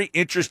some very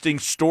interesting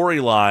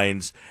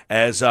storylines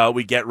as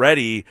we get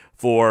ready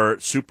for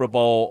Super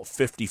Bowl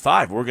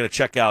 55. We're going to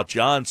check out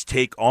John's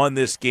take on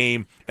this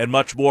game and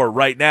much more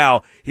right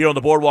now here on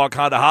the Boardwalk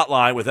Honda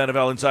Hotline with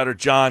NFL insider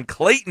John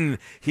Clayton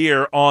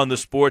here on the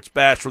Sports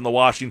Bash from the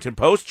Washington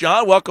Post.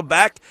 John, welcome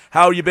back.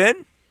 How you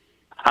been?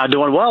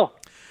 Doing well.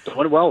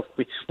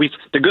 We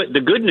the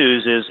good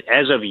news is,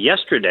 as of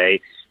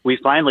yesterday, we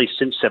finally,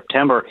 since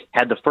September,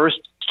 had the first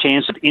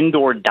chance of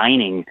indoor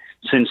dining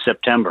since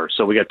September.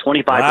 So we got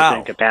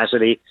 25%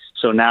 capacity.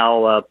 So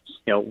now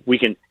we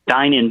can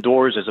dine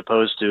indoors as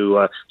opposed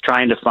to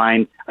trying to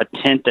find a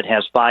tent that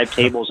has 5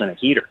 tables and a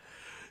heater.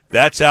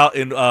 That's out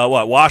in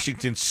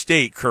Washington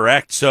State,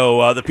 correct?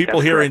 So the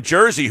people here in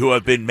Jersey who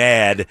have been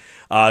mad,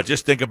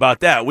 just think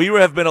about that. We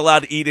have been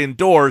allowed to eat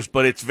indoors,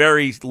 but it's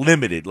very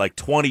limited, like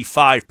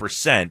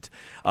 25%.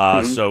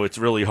 So it's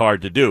really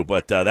hard to do.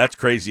 But that's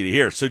crazy to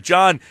hear. So,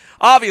 John,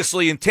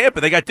 obviously in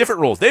Tampa, they got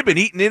different rules. They've been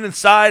eating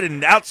inside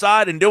and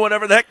outside and doing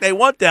whatever the heck they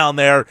want down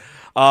there.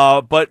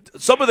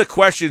 But some of the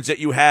questions that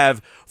you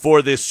have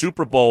for this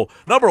Super Bowl,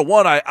 number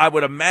one, I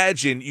would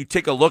imagine you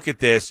take a look at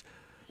this.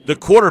 The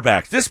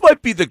quarterbacks. This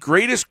might be the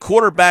greatest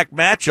quarterback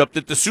matchup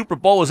that the Super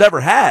Bowl has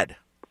ever had.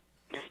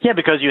 Yeah,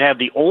 because you have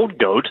the old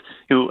GOAT,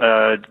 who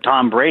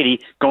Tom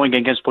Brady, going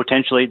against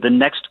potentially the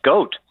next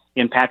GOAT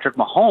in Patrick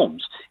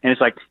Mahomes. And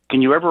it's like,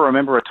 can you ever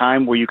remember a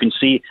time where you can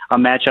see a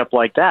matchup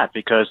like that?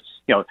 Because,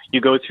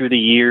 you go through the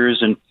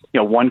years and,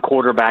 one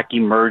quarterback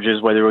emerges,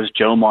 whether it was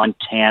Joe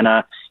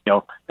Montana,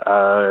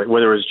 whether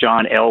it was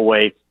John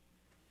Elway.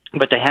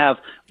 But to have,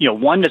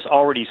 one that's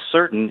already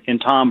certain in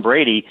Tom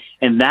Brady,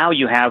 and now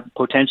you have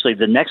potentially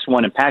the next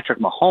one in Patrick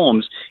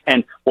Mahomes.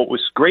 And what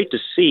was great to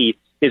see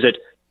is that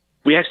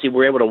we actually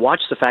were able to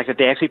watch the fact that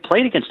they actually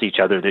played against each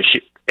other this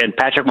year. And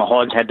Patrick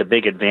Mahomes had the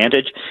big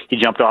advantage. He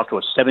jumped off to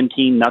a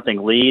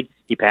 17-0 lead.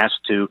 He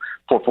passed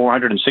for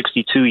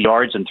 462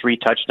 yards and 3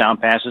 touchdown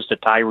passes to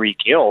Tyreek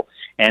Hill.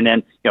 And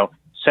then,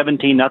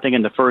 17-0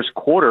 in the first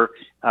quarter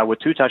with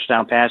 2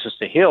 touchdown passes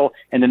to Hill.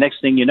 And the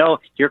next thing you know,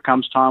 here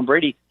comes Tom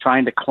Brady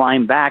trying to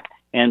climb back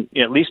and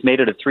at least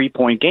made it a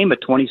 3-point game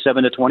at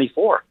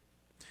 27-24.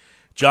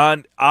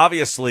 John,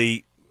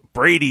 obviously,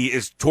 Brady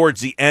is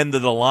towards the end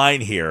of the line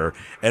here,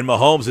 and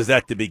Mahomes is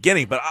at the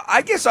beginning. But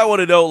I guess I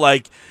want to know,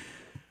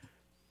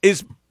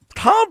 is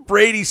Tom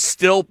Brady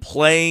still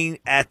playing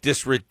at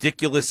this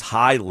ridiculous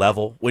high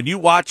level? When you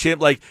watch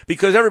him,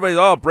 because everybody's,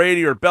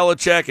 Brady or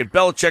Belichick, and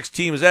Belichick's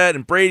team is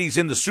and Brady's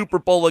in the Super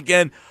Bowl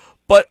again.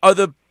 But are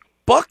the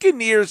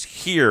Buccaneers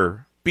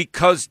here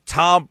because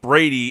Tom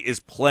Brady is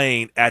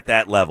playing at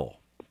that level?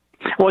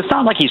 Well, it's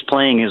not like he's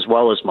playing as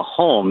well as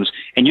Mahomes,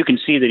 and you can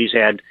see that he's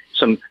had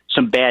some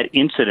bad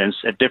incidents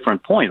at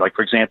different points. Like,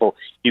 for example,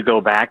 you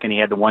go back and he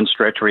had the one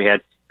stretch where he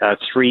had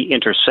 3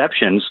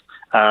 interceptions,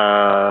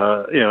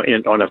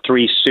 on a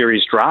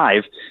 3-series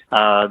drive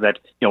that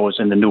was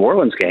in the New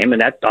Orleans game,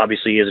 and that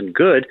obviously isn't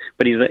good.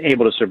 But he's been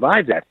able to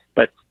survive that.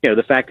 But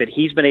the fact that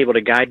he's been able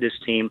to guide this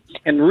team,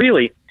 and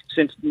really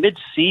since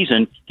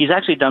mid-season, he's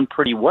actually done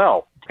pretty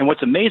well. And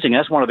what's amazing,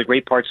 that's one of the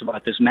great parts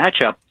about this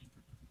matchup,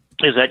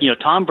 is that,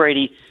 Tom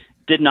Brady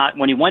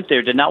when he went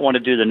there, did not want to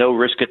do the no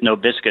risk it, no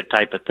biscuit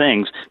type of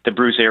things that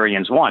Bruce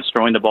Arians wants,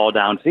 throwing the ball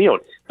downfield.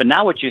 But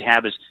now what you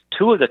have is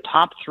two of the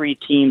top three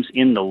teams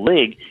in the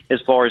league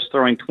as far as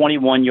throwing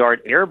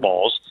 21-yard air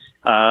balls.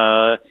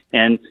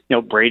 And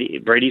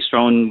Brady's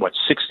thrown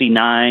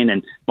 69,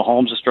 and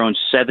Mahomes has thrown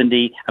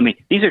 70. I mean,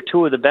 these are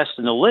two of the best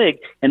in the league.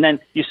 And then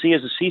you see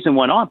as the season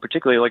went on,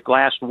 particularly like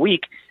last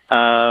week,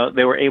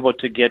 they were able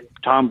to get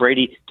Tom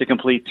Brady to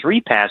complete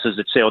 3 passes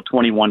that sailed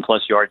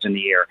 21-plus yards in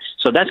the air.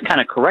 So that's kind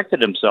of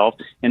corrected himself.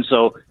 And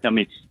so, I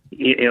mean,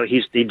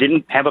 he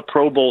didn't have a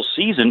Pro Bowl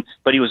season,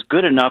 but he was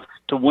good enough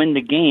to win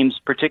the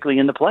games, particularly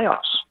in the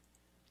playoffs.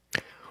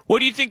 What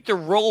do you think the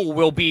role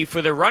will be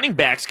for the running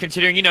backs,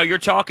 considering, you're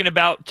talking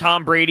about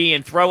Tom Brady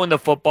and throwing the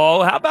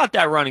football? How about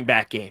that running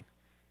back game?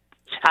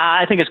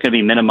 I think it's going to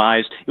be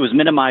minimized. It was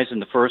minimized in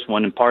the first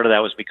one, and part of that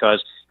was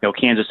because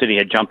Kansas City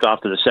had jumped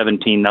off to the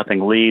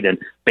 17-0 lead, and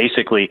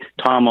basically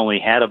Tom only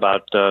had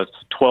about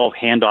 12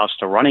 handoffs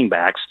to running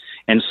backs.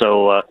 And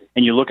so,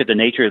 and you look at the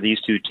nature of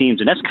these two teams,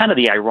 and that's kind of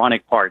the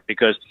ironic part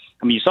because,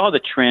 you saw the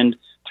trend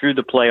through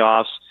the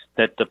playoffs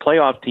that the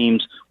playoff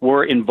teams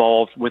were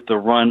involved with the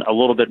run a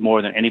little bit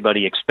more than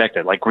anybody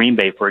expected. Like Green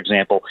Bay, for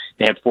example,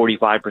 they had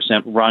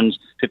 45% runs,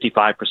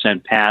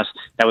 55% pass.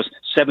 That was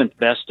 7th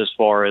best as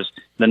far as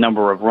the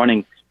number of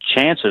running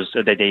chances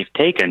that they've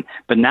taken.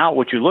 But now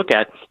what you look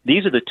at,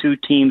 these are the two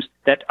teams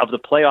that of the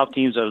playoff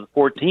teams of the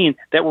 14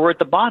 that were at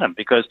the bottom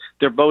because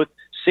they're both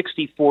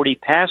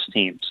 60-40 pass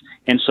teams.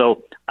 And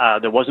so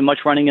there wasn't much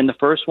running in the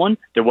first one.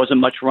 There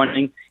wasn't much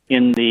running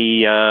in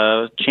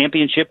the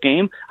championship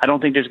game. I don't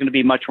think there's going to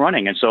be much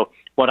running. And so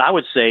what I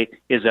would say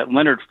is that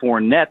Leonard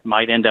Fournette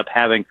might end up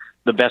having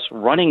the best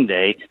running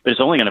day, but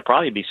it's only going to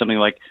probably be something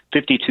like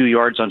 52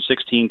 yards on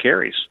 16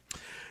 carries.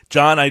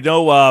 John, I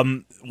know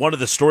one of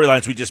the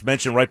storylines we just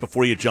mentioned right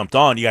before you jumped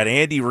on, you got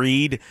Andy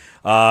Reid,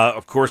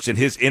 of course, in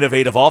his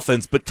innovative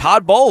offense, but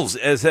Todd Bowles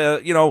has,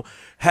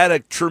 had a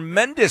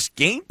tremendous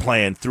game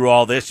plan through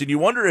all this, and you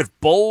wonder if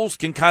Bowles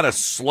can kind of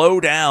slow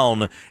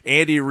down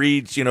Andy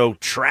Reid's,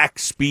 track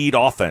speed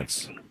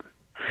offense.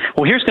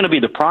 Well, here's going to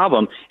be the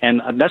problem,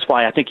 and that's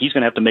why I think he's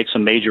going to have to make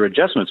some major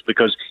adjustments,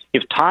 because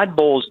if Todd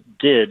Bowles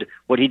did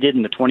what he did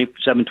in the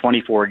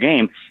 27-24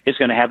 game, it's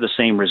going to have the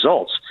same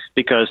results,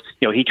 because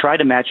he tried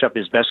to match up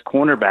his best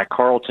cornerback,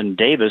 Carlton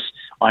Davis,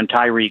 on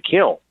Tyreek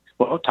Hill.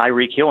 Well,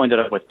 Tyreek Hill ended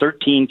up with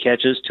 13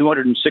 catches,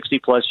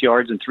 260-plus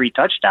yards, and 3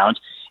 touchdowns,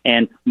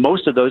 and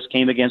most of those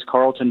came against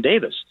Carlton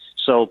Davis.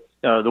 So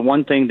the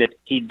one thing that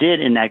he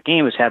did in that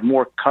game is have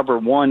more cover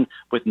 1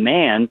 with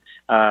man.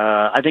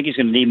 I think he's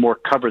going to need more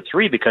cover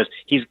 3 because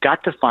he's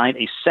got to find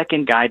a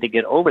second guy to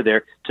get over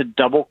there to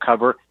double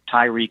cover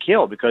Tyreek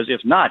Hill, because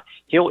if not,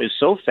 Hill is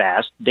so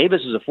fast.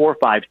 Davis is a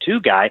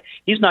 4.52 guy.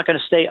 He's not going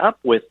to stay up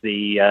with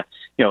the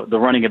the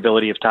running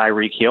ability of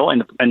Tyreek Hill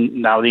and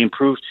now the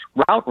improved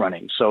route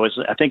running. So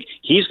I think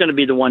he's going to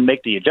be the one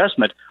make the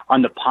adjustment.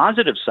 On the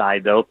positive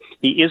side, though,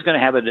 he is going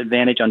to have an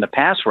advantage on the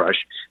pass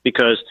rush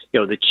because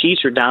the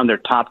Chiefs are down their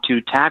top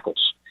 2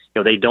 tackles.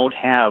 They don't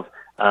have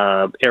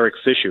Eric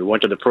Fisher, who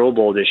went to the Pro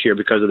Bowl this year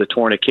because of the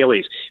torn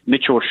Achilles.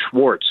 Mitchell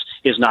Schwartz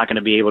is not going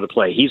to be able to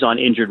play. He's on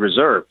injured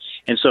reserve.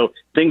 And so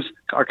things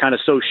are kind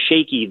of so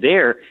shaky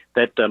there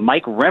that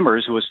Mike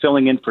Remmers, who was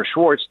filling in for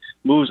Schwartz,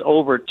 moves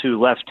over to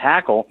left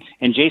tackle.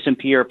 And Jason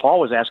Pierre-Paul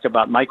was asked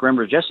about Mike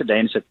Remmers yesterday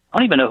and said, I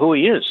don't even know who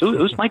he is.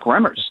 Who's Mike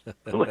Remmers?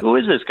 Who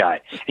is this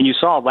guy? And you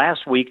saw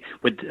last week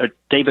with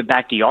David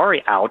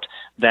Bakhtiari out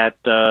that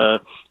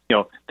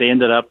they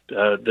ended up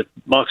the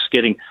Bucs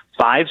getting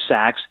 5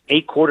 sacks,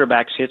 8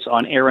 quarterbacks hits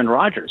on Aaron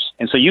Rodgers.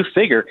 And so you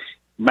figure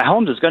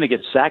Mahomes is going to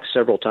get sacked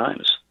several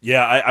times.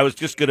 Yeah, I was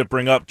just going to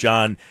bring up,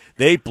 John,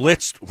 they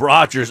blitzed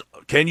Rodgers.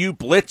 Can you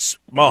blitz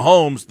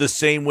Mahomes the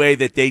same way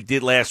that they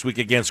did last week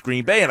against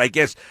Green Bay? And I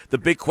guess the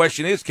big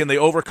question is, can they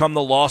overcome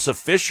the loss of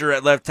Fisher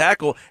at left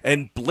tackle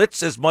and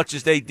blitz as much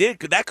as they did?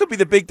 That could be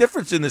the big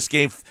difference in this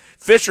game.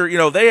 Fisher,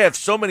 they have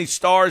so many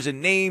stars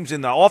and names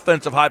in the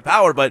offensive high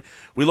power, but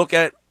we look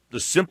at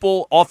the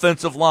simple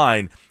offensive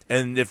line,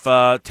 and if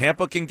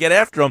Tampa can get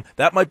after them,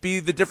 that might be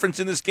the difference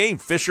in this game,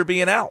 Fisher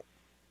being out.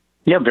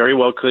 Yeah, very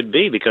well could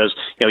be because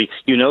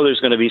there's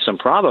going to be some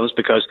problems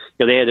because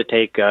they had to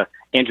take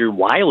Andrew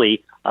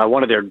Wiley,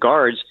 one of their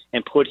guards,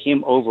 and put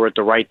him over at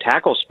the right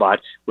tackle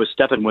spot with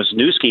Stefan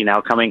Wisniewski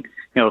now coming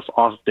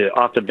off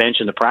the bench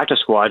in the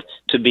practice squad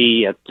to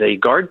be at the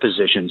guard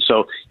position.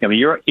 So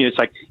it's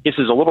like this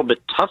is a little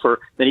bit tougher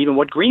than even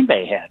what Green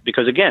Bay had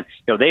because again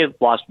they have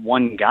lost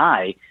one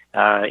guy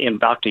in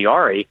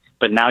Bakhtiari,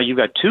 but now you've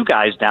got 2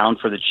 guys down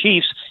for the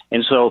Chiefs.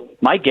 And so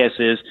my guess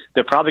is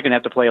they're probably going to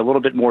have to play a little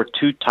bit more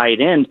 2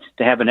 tight end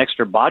to have an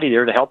extra body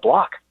there to help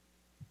block.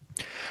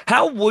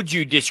 How would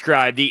you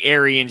describe the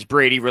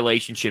Arians-Brady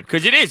relationship?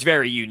 Because it is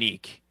very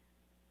unique.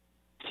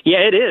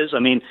 Yeah, it is. I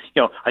mean,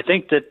 I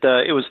think that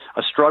it was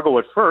a struggle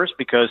at first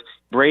because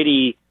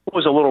Brady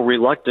was a little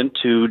reluctant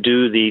to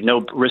do the no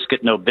risk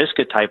it, no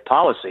biscuit type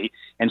policy.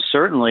 And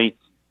certainly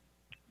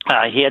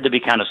he had to be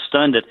kind of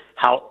stunned at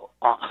how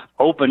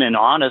open and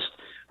honest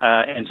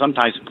and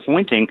sometimes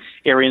pointing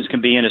Arians can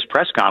be in his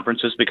press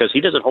conferences because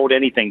he doesn't hold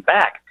anything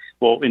back.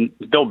 Well, in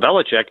Bill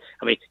Belichick,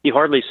 I mean, he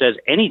hardly says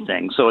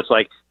anything. So it's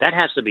like that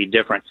has to be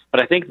different. But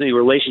I think the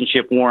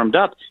relationship warmed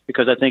up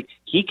because I think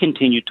he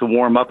continued to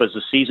warm up as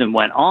the season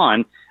went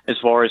on as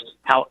far as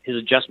how his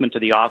adjustment to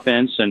the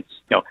offense. And,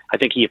 I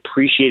think he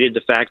appreciated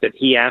the fact that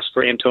he asked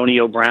for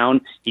Antonio Brown.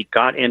 He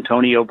got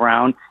Antonio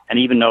Brown. And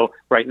even though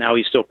right now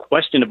he's still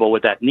questionable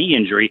with that knee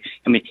injury,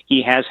 I mean,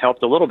 he has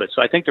helped a little bit.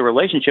 So I think the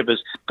relationship has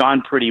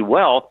gone pretty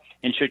well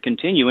and should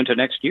continue into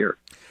next year.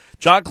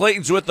 John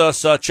Clayton's with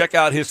us. Check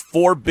out his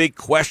 4 big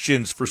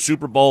questions for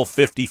Super Bowl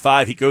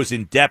 55. He goes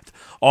in depth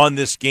on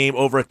this game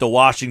over at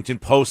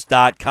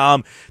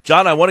thewashingtonpost.com.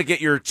 John, I want to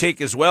get your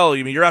take as well.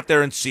 I mean, you're out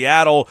there in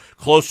Seattle,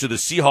 close to the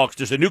Seahawks.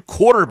 There's a new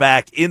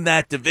quarterback in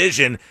that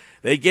division.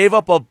 They gave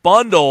up a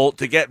bundle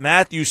to get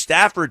Matthew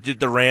Stafford, did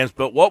the Rams,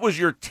 but what was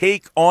your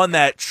take on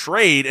that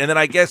trade? And then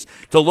I guess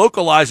to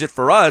localize it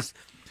for us,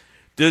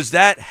 does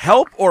that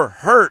help or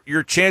hurt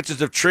your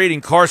chances of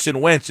trading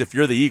Carson Wentz if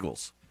you're the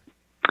Eagles?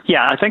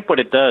 Yeah, I think what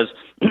it does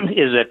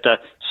is that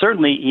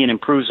certainly Ian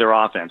improves their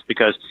offense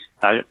because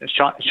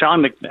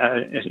Sean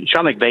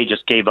McVay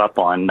just gave up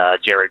on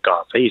Jared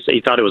Goff.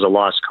 He thought it was a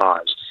lost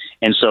cause.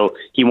 And so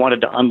he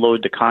wanted to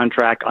unload the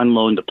contract,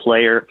 unload the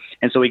player.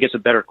 And so he gets a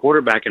better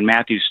quarterback in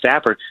Matthew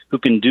Stafford who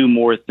can do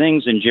more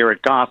things than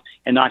Jared Goff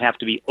and not have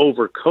to be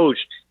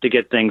overcoached to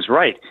get things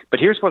right. But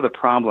here's where the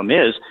problem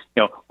is.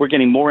 We're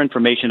getting more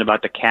information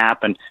about the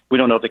cap, and we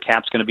don't know if the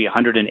cap's going to be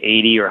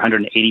 180 or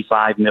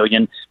 185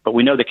 million, but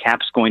we know the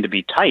cap's going to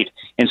be tight.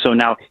 And so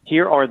now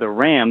here are the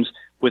Rams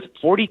with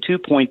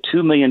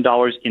 $42.2 million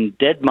in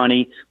dead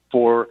money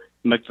for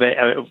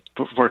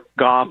for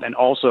Goff and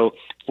also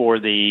for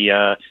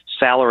the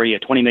salary, a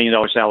 $20 million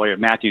salary of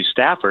Matthew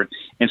Stafford.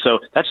 And so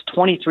that's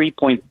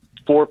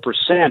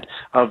 23.4%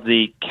 of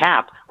the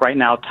cap right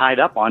now tied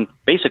up on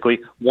basically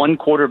one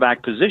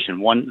quarterback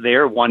position, one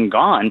there, one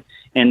gone.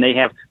 And they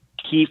have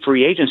key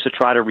free agents to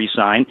try to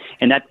re-sign,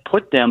 and that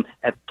put them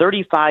at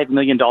 $35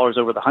 million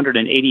over the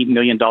 $180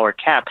 million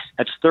cap.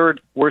 That's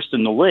third worst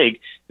in the league,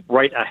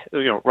 right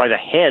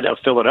ahead of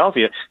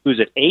Philadelphia, who's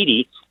at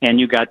 80, and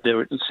you got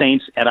the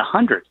Saints at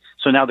 100.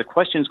 So now the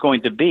question is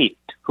going to be,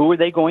 who are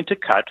they going to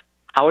cut?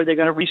 How are they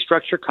going to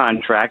restructure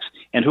contracts?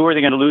 And who are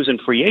they going to lose in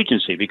free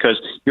agency? Because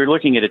you're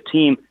looking at a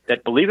team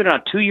that, believe it or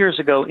not, 2 years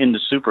ago in the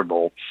Super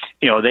Bowl,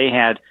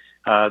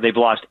 they've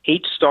lost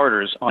 8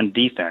 starters on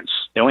defense.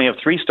 They only have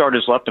 3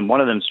 starters left, and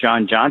one of them is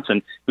John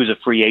Johnson, who's a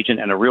free agent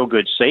and a real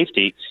good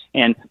safety.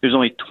 And there's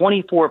only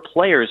 24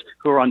 players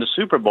who are on the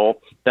Super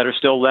Bowl that are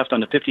still left on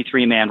the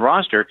 53-man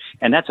roster.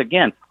 And that's,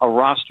 again, a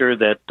roster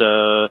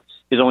that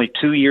is only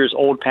 2 years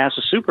old past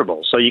the Super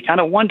Bowl. So you kind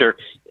of wonder,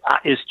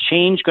 is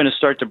change going to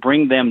start to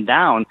bring them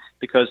down?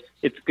 Because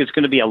it's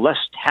going to be a less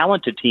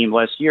talented team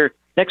next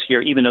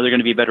year, even though they're going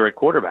to be better at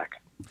quarterback.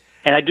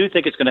 And I do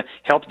think it's going to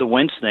help the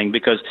Wentz thing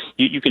because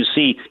you can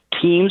see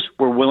teams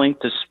were willing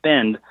to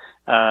spend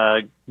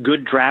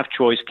good draft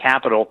choice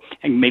capital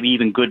and maybe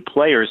even good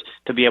players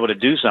to be able to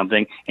do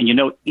something. And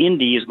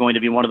Indy is going to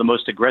be one of the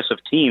most aggressive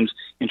teams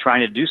in trying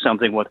to do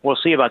something with. We'll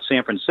see about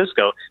San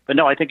Francisco. But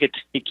no, I think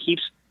it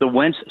keeps the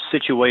Wentz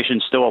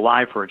situation still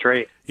alive for a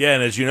trade. Yeah,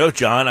 and as you know,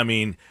 John, I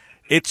mean,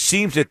 it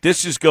seems that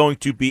this is going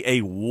to be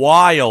a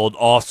wild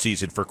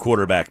offseason for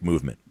quarterback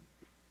movement.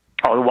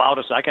 Oh, the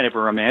wildest I can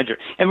ever imagine.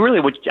 And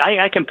really,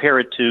 I compare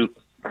it to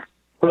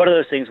one of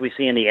those things we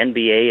see in the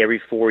NBA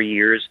every 4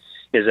 years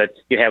is that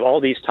you have all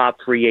these top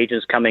free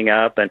agents coming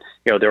up, and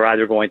they're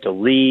either going to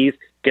leave,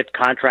 get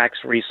contracts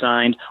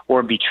re-signed,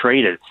 or be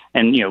traded.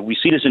 And we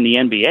see this in the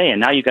NBA,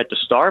 and now you've got the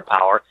star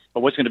power.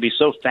 But what's going to be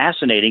so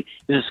fascinating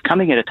is it's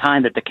coming at a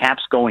time that the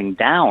cap's going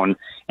down,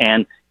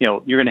 and you're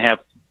going to have,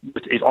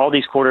 if all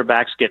these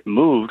quarterbacks get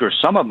moved, or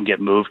some of them get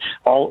moved,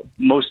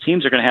 most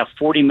teams are going to have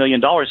 $40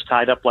 million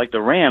tied up like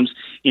the Rams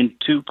in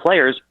 2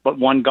 players, but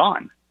one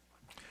gone.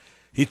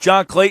 He's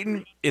John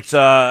Clayton. It's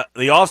the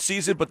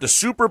offseason, but the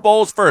Super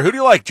Bowl's for. Who do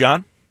you like,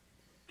 John?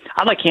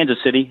 I like Kansas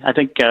City. I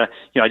think I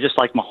just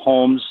like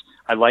Mahomes.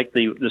 I like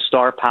the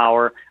star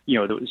power.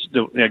 Again,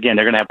 they're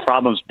going to have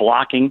problems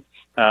blocking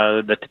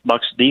the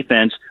Bucs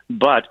defense,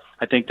 but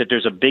I think that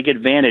there's a big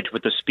advantage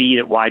with the speed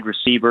at wide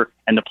receiver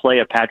and the play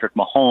of Patrick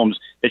Mahomes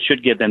that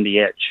should give them the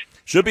edge.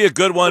 Should be a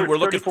good one. We're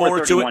looking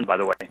forward to it. By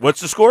the way,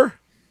 what's the score?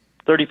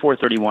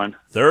 34-31.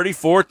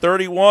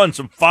 34-31.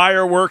 Some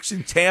fireworks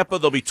in Tampa.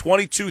 There'll be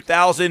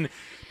 22,000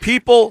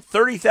 people,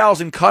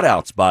 30,000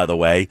 cutouts, by the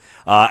way,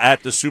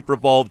 at the Super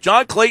Bowl.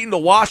 John Clayton, the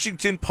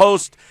Washington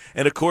Post.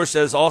 And, of course,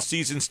 as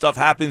all-season stuff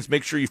happens,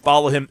 make sure you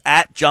follow him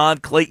at John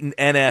Clayton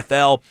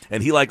NFL.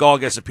 And he, like all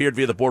guests, appeared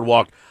via the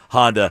Boardwalk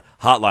Honda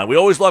hotline. We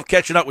always love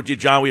catching up with you,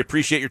 John. We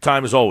appreciate your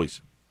time as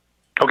always.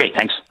 Okay,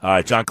 thanks. All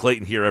right, John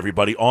Clayton here,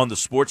 everybody, on the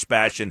Sports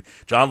Bash. And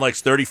John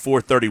likes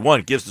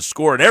 34-31, gives the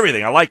score and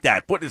everything. I like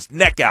that. Putting his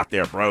neck out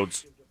there,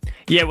 Brodes.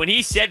 Yeah, when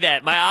he said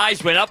that, my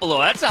eyes went up a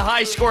little. That's a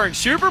high-scoring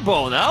Super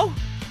Bowl, no?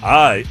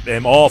 I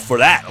am all for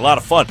that. A lot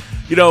of fun.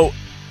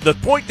 The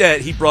point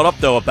that he brought up,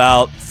 though,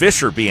 about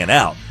Fisher being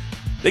out,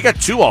 they got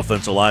 2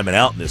 offensive linemen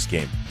out in this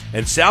game.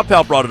 And Sal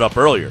Pal brought it up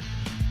earlier.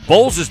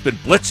 Bowles has been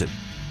blitzing.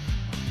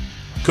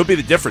 Could be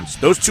the difference.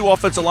 Those two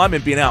offensive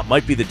linemen being out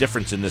might be the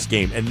difference in this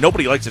game. And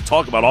nobody likes to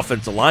talk about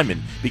offensive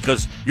linemen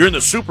because you're in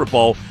the Super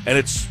Bowl and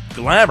it's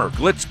glamour,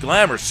 glitz,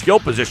 glamour, skill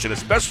position,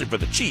 especially for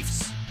the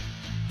Chiefs.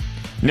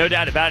 No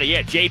doubt about it.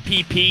 Yeah,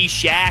 JPP,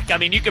 Shaq. I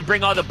mean, you can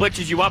bring all the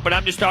blitzes you want, but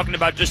I'm just talking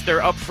about just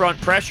their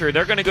upfront pressure.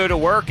 They're going to go to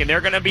work, and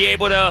they're going to be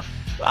able to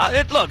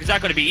look, it's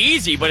not going to be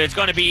easy, but it's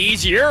going to be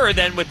easier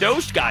than with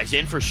those guys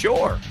in for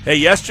sure. Hey,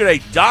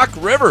 yesterday, Doc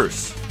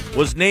Rivers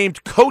was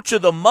named Coach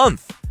of the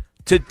Month.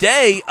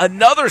 Today,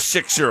 another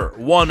Sixer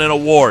won an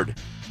award.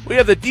 We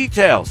have the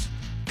details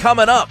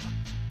coming up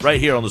right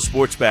here on the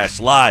Sports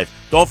Bash Live.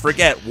 Don't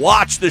forget,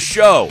 watch the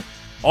show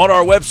on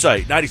our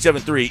website,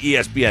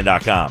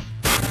 973ESPN.com.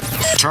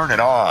 Turn it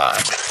on.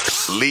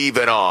 Leave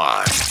it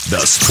on. The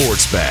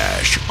Sports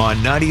Bash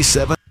on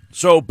 97.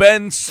 So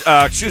Joel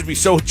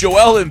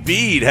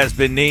Embiid has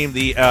been named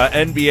the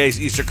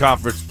NBA's Eastern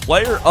Conference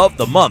Player of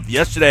the Month.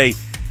 Yesterday,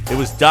 it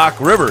was Doc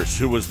Rivers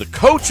who was the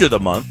Coach of the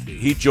Month.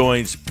 He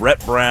joins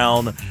Brett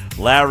Brown,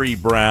 Larry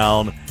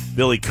Brown,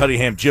 Billy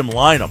Cunningham, Jim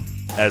Lynam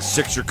as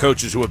Sixer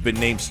coaches who have been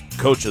named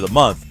Coach of the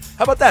Month.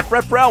 How about that?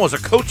 Brett Brown was a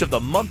Coach of the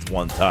Month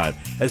one time.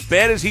 As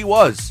bad as he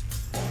was,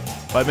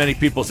 by many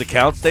people's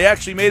accounts, they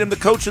actually made him the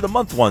Coach of the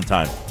Month one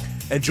time.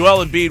 And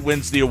Joel Embiid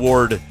wins the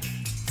award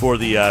for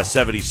the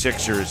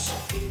 76ers,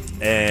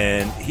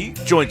 and he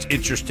joins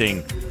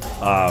interesting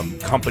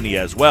company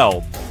as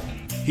well.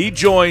 He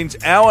joins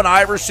Allen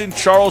Iverson,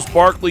 Charles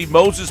Barkley,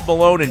 Moses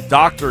Malone, and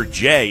Dr.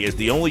 J as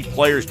the only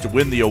players to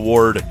win the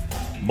award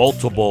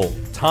multiple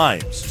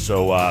times.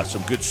 So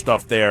some good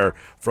stuff there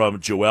from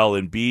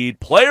Joel Embiid.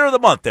 Player of the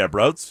Month there,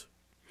 Brodes.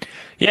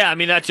 Yeah, I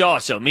mean, that's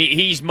awesome.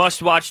 He's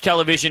must-watch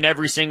television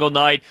every single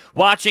night.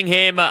 Watching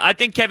him, I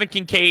think Kevin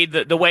Kincaid,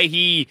 the way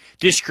he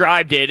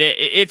described it,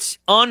 it's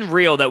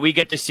unreal that we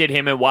get to sit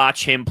him and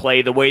watch him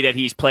play the way that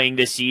he's playing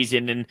this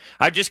season, and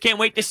I just can't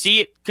wait to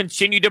see it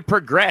continue to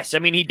progress. I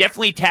mean, he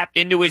definitely tapped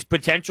into his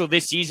potential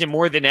this season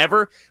more than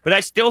ever, but I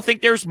still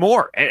think there's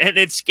more, and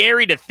it's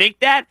scary to think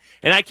that,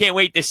 and I can't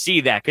wait to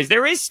see that, because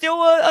there is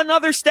still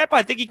another step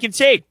I think he can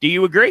take. Do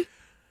you agree?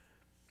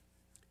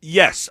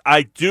 Yes,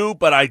 I do,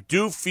 but I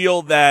do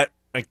feel that,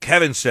 like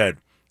Kevin said,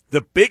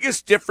 the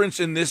biggest difference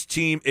in this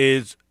team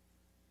is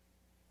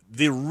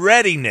the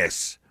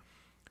readiness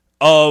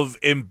of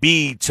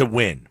Embiid to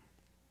win.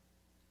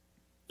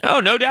 Oh,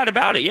 no doubt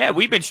about it. Yeah,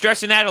 we've been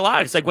stressing that a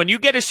lot. It's like when you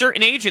get a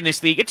certain age in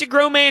this league, it's a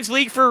grown man's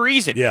league for a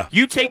reason. Yeah.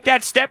 You take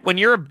that step when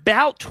you're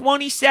about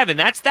 27.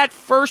 That's that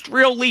first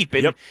real leap,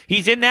 and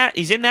he's in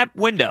that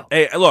window.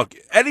 Hey, look,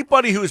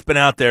 anybody who's been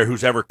out there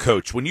who's ever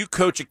coached, when you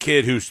coach a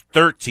kid who's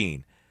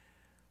 13,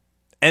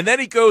 and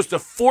then he goes to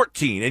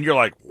 14, and you're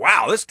like,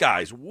 wow, this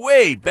guy's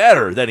way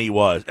better than he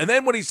was. And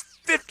then when he's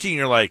 15,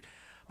 you're like,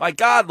 my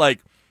God, like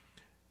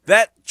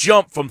that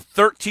jump from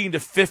 13 to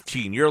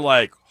 15, you're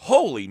like,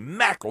 holy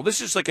mackerel,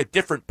 this is like a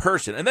different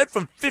person. And then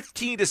from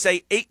 15 to,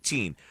 say,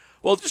 18,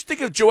 well, just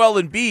think of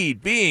Joel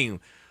Embiid being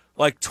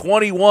like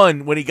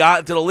 21 when he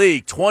got into the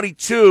league,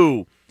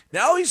 22.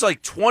 Now he's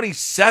like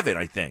 27,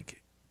 I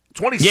think,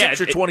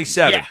 26 or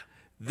 27. Yeah.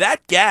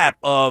 That gap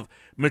of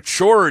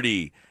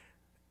maturity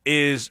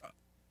is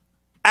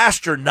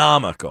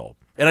astronomical.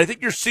 And I think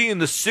you're seeing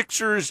the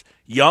Sixers'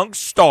 young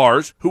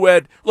stars who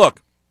had,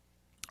 look,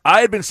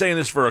 I had been saying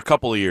this for a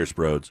couple of years,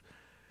 Brodes.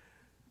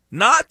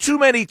 Not too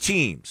many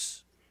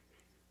teams.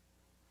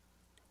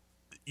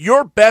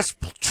 Your best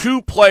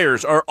two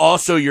players are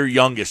also your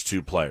youngest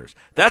two players.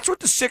 That's what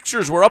the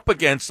Sixers were up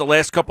against the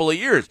last couple of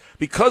years.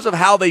 Because of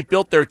how they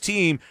built their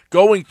team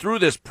going through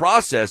this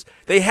process,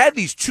 they had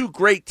these two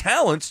great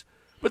talents,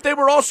 but they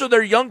were also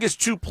their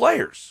youngest two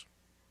players.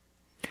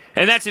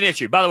 And that's an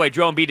issue. By the way,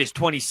 Joel Embiid is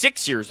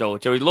 26 years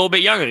old, so he's a little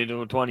bit younger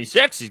than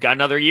 26. He's got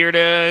another year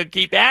to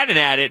keep adding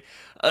at it.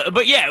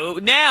 But yeah,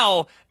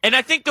 now, and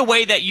I think the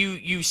way that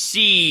you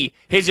see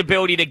his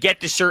ability to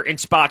get to certain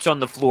spots on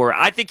the floor,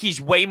 I think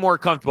he's way more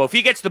comfortable. If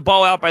he gets the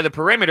ball out by the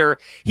perimeter,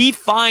 he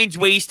finds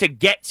ways to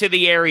get to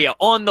the area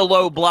on the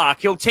low block.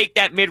 He'll take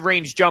that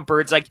mid-range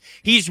jumper. It's like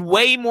he's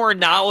way more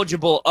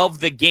knowledgeable of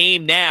the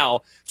game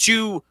now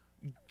to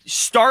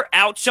start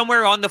out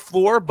somewhere on the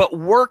floor, but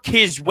work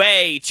his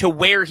way to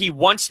where he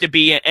wants to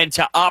be and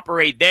to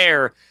operate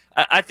there.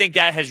 I think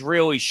that has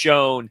really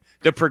shown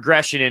the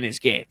progression in his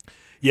game.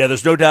 Yeah,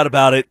 there's no doubt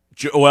about it.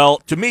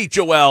 To me,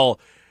 Joel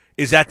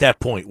is at that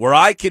point where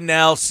I can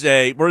now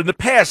say, where in the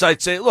past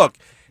I'd say, look,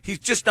 he's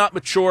just not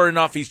mature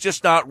enough. He's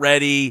just not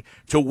ready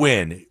to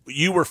win.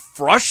 You were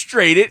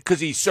frustrated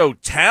because he's so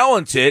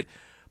talented,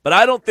 but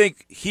I don't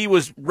think he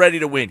was ready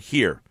to win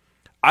here.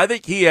 I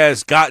think he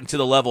has gotten to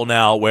the level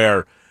now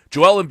where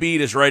Joel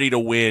Embiid is ready to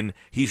win.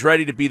 He's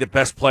ready to be the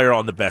best player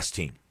on the best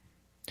team.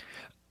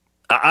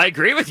 I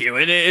agree with you.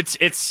 And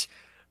it's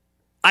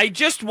I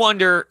just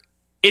wonder,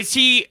 is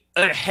he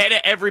ahead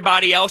of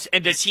everybody else,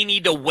 and does he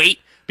need to wait?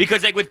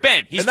 Because like with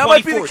Ben, he's 24,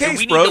 might be the case, so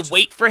we need to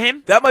wait for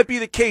him? That might be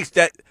the case.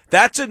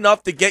 That's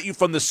enough to get you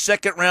from the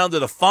second round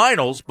of the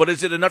finals, but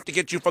is it enough to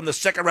get you from the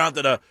second round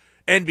of the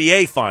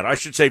NBA final? I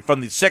should say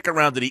from the second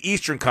round of the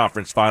Eastern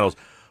Conference finals.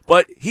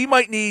 but he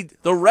might need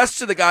the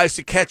rest of the guys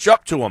to catch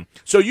up to him.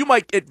 So you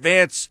might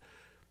advance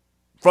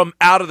from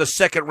out of the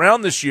second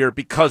round this year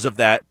because of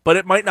that, but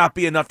it might not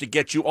be enough to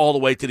get you all the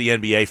way to the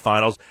NBA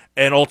Finals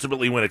and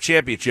ultimately win a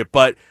championship.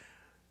 But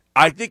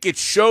I think it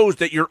shows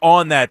that you're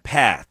on that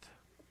path.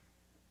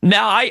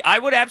 Now, I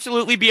would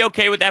absolutely be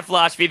okay with that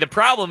philosophy. The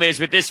problem is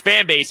with this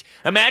fan base,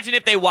 imagine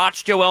if they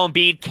watch Joel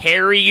Embiid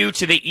carry you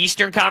to the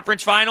Eastern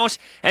Conference Finals,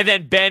 and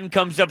then Ben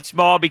comes up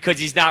small because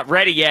he's not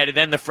ready yet, and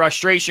then the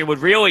frustration would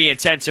really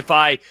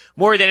intensify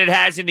more than it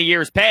has in the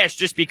years past,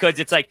 just because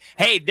it's like,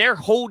 hey, they're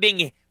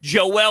holding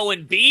Joel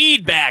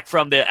Embiid back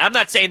from the... I'm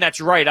not saying that's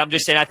right. I'm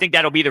just saying I think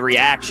that'll be the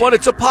reaction. But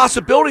it's a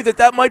possibility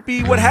that might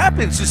be what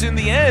happens, is in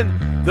the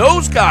end,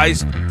 those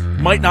guys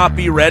might not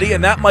be ready,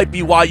 and that might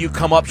be why you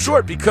come up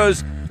short,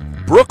 because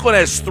Brooklyn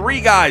has 3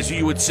 guys who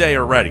you would say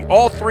are ready.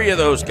 All 3 of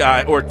those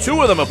guys, or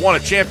 2 of them have won a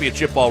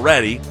championship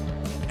already,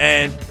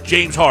 and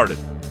James Harden,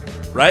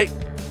 right?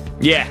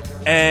 Yeah.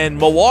 And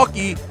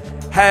Milwaukee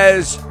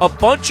has a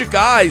bunch of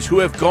guys who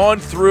have gone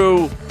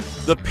through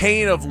the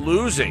pain of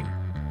losing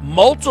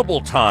multiple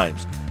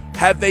times.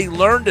 Have they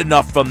learned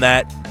enough from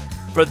that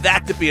for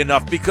that to be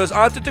enough? Because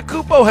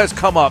Antetokounmpo has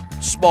come up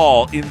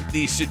small in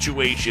these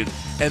situations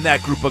and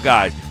that group of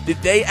guys. Did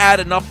they add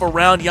enough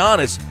around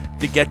Giannis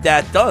to get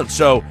that done?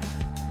 So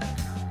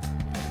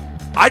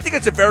I think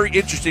it's a very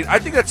interesting. I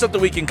think that's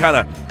something we can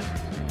kind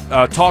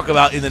of talk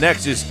about in the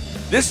next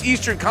is this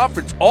Eastern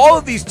Conference. All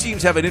of these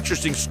teams have an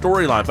interesting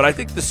storyline, but I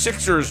think the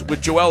Sixers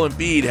with Joel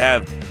Embiid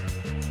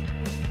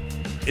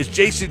is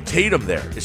Jason Tatum there.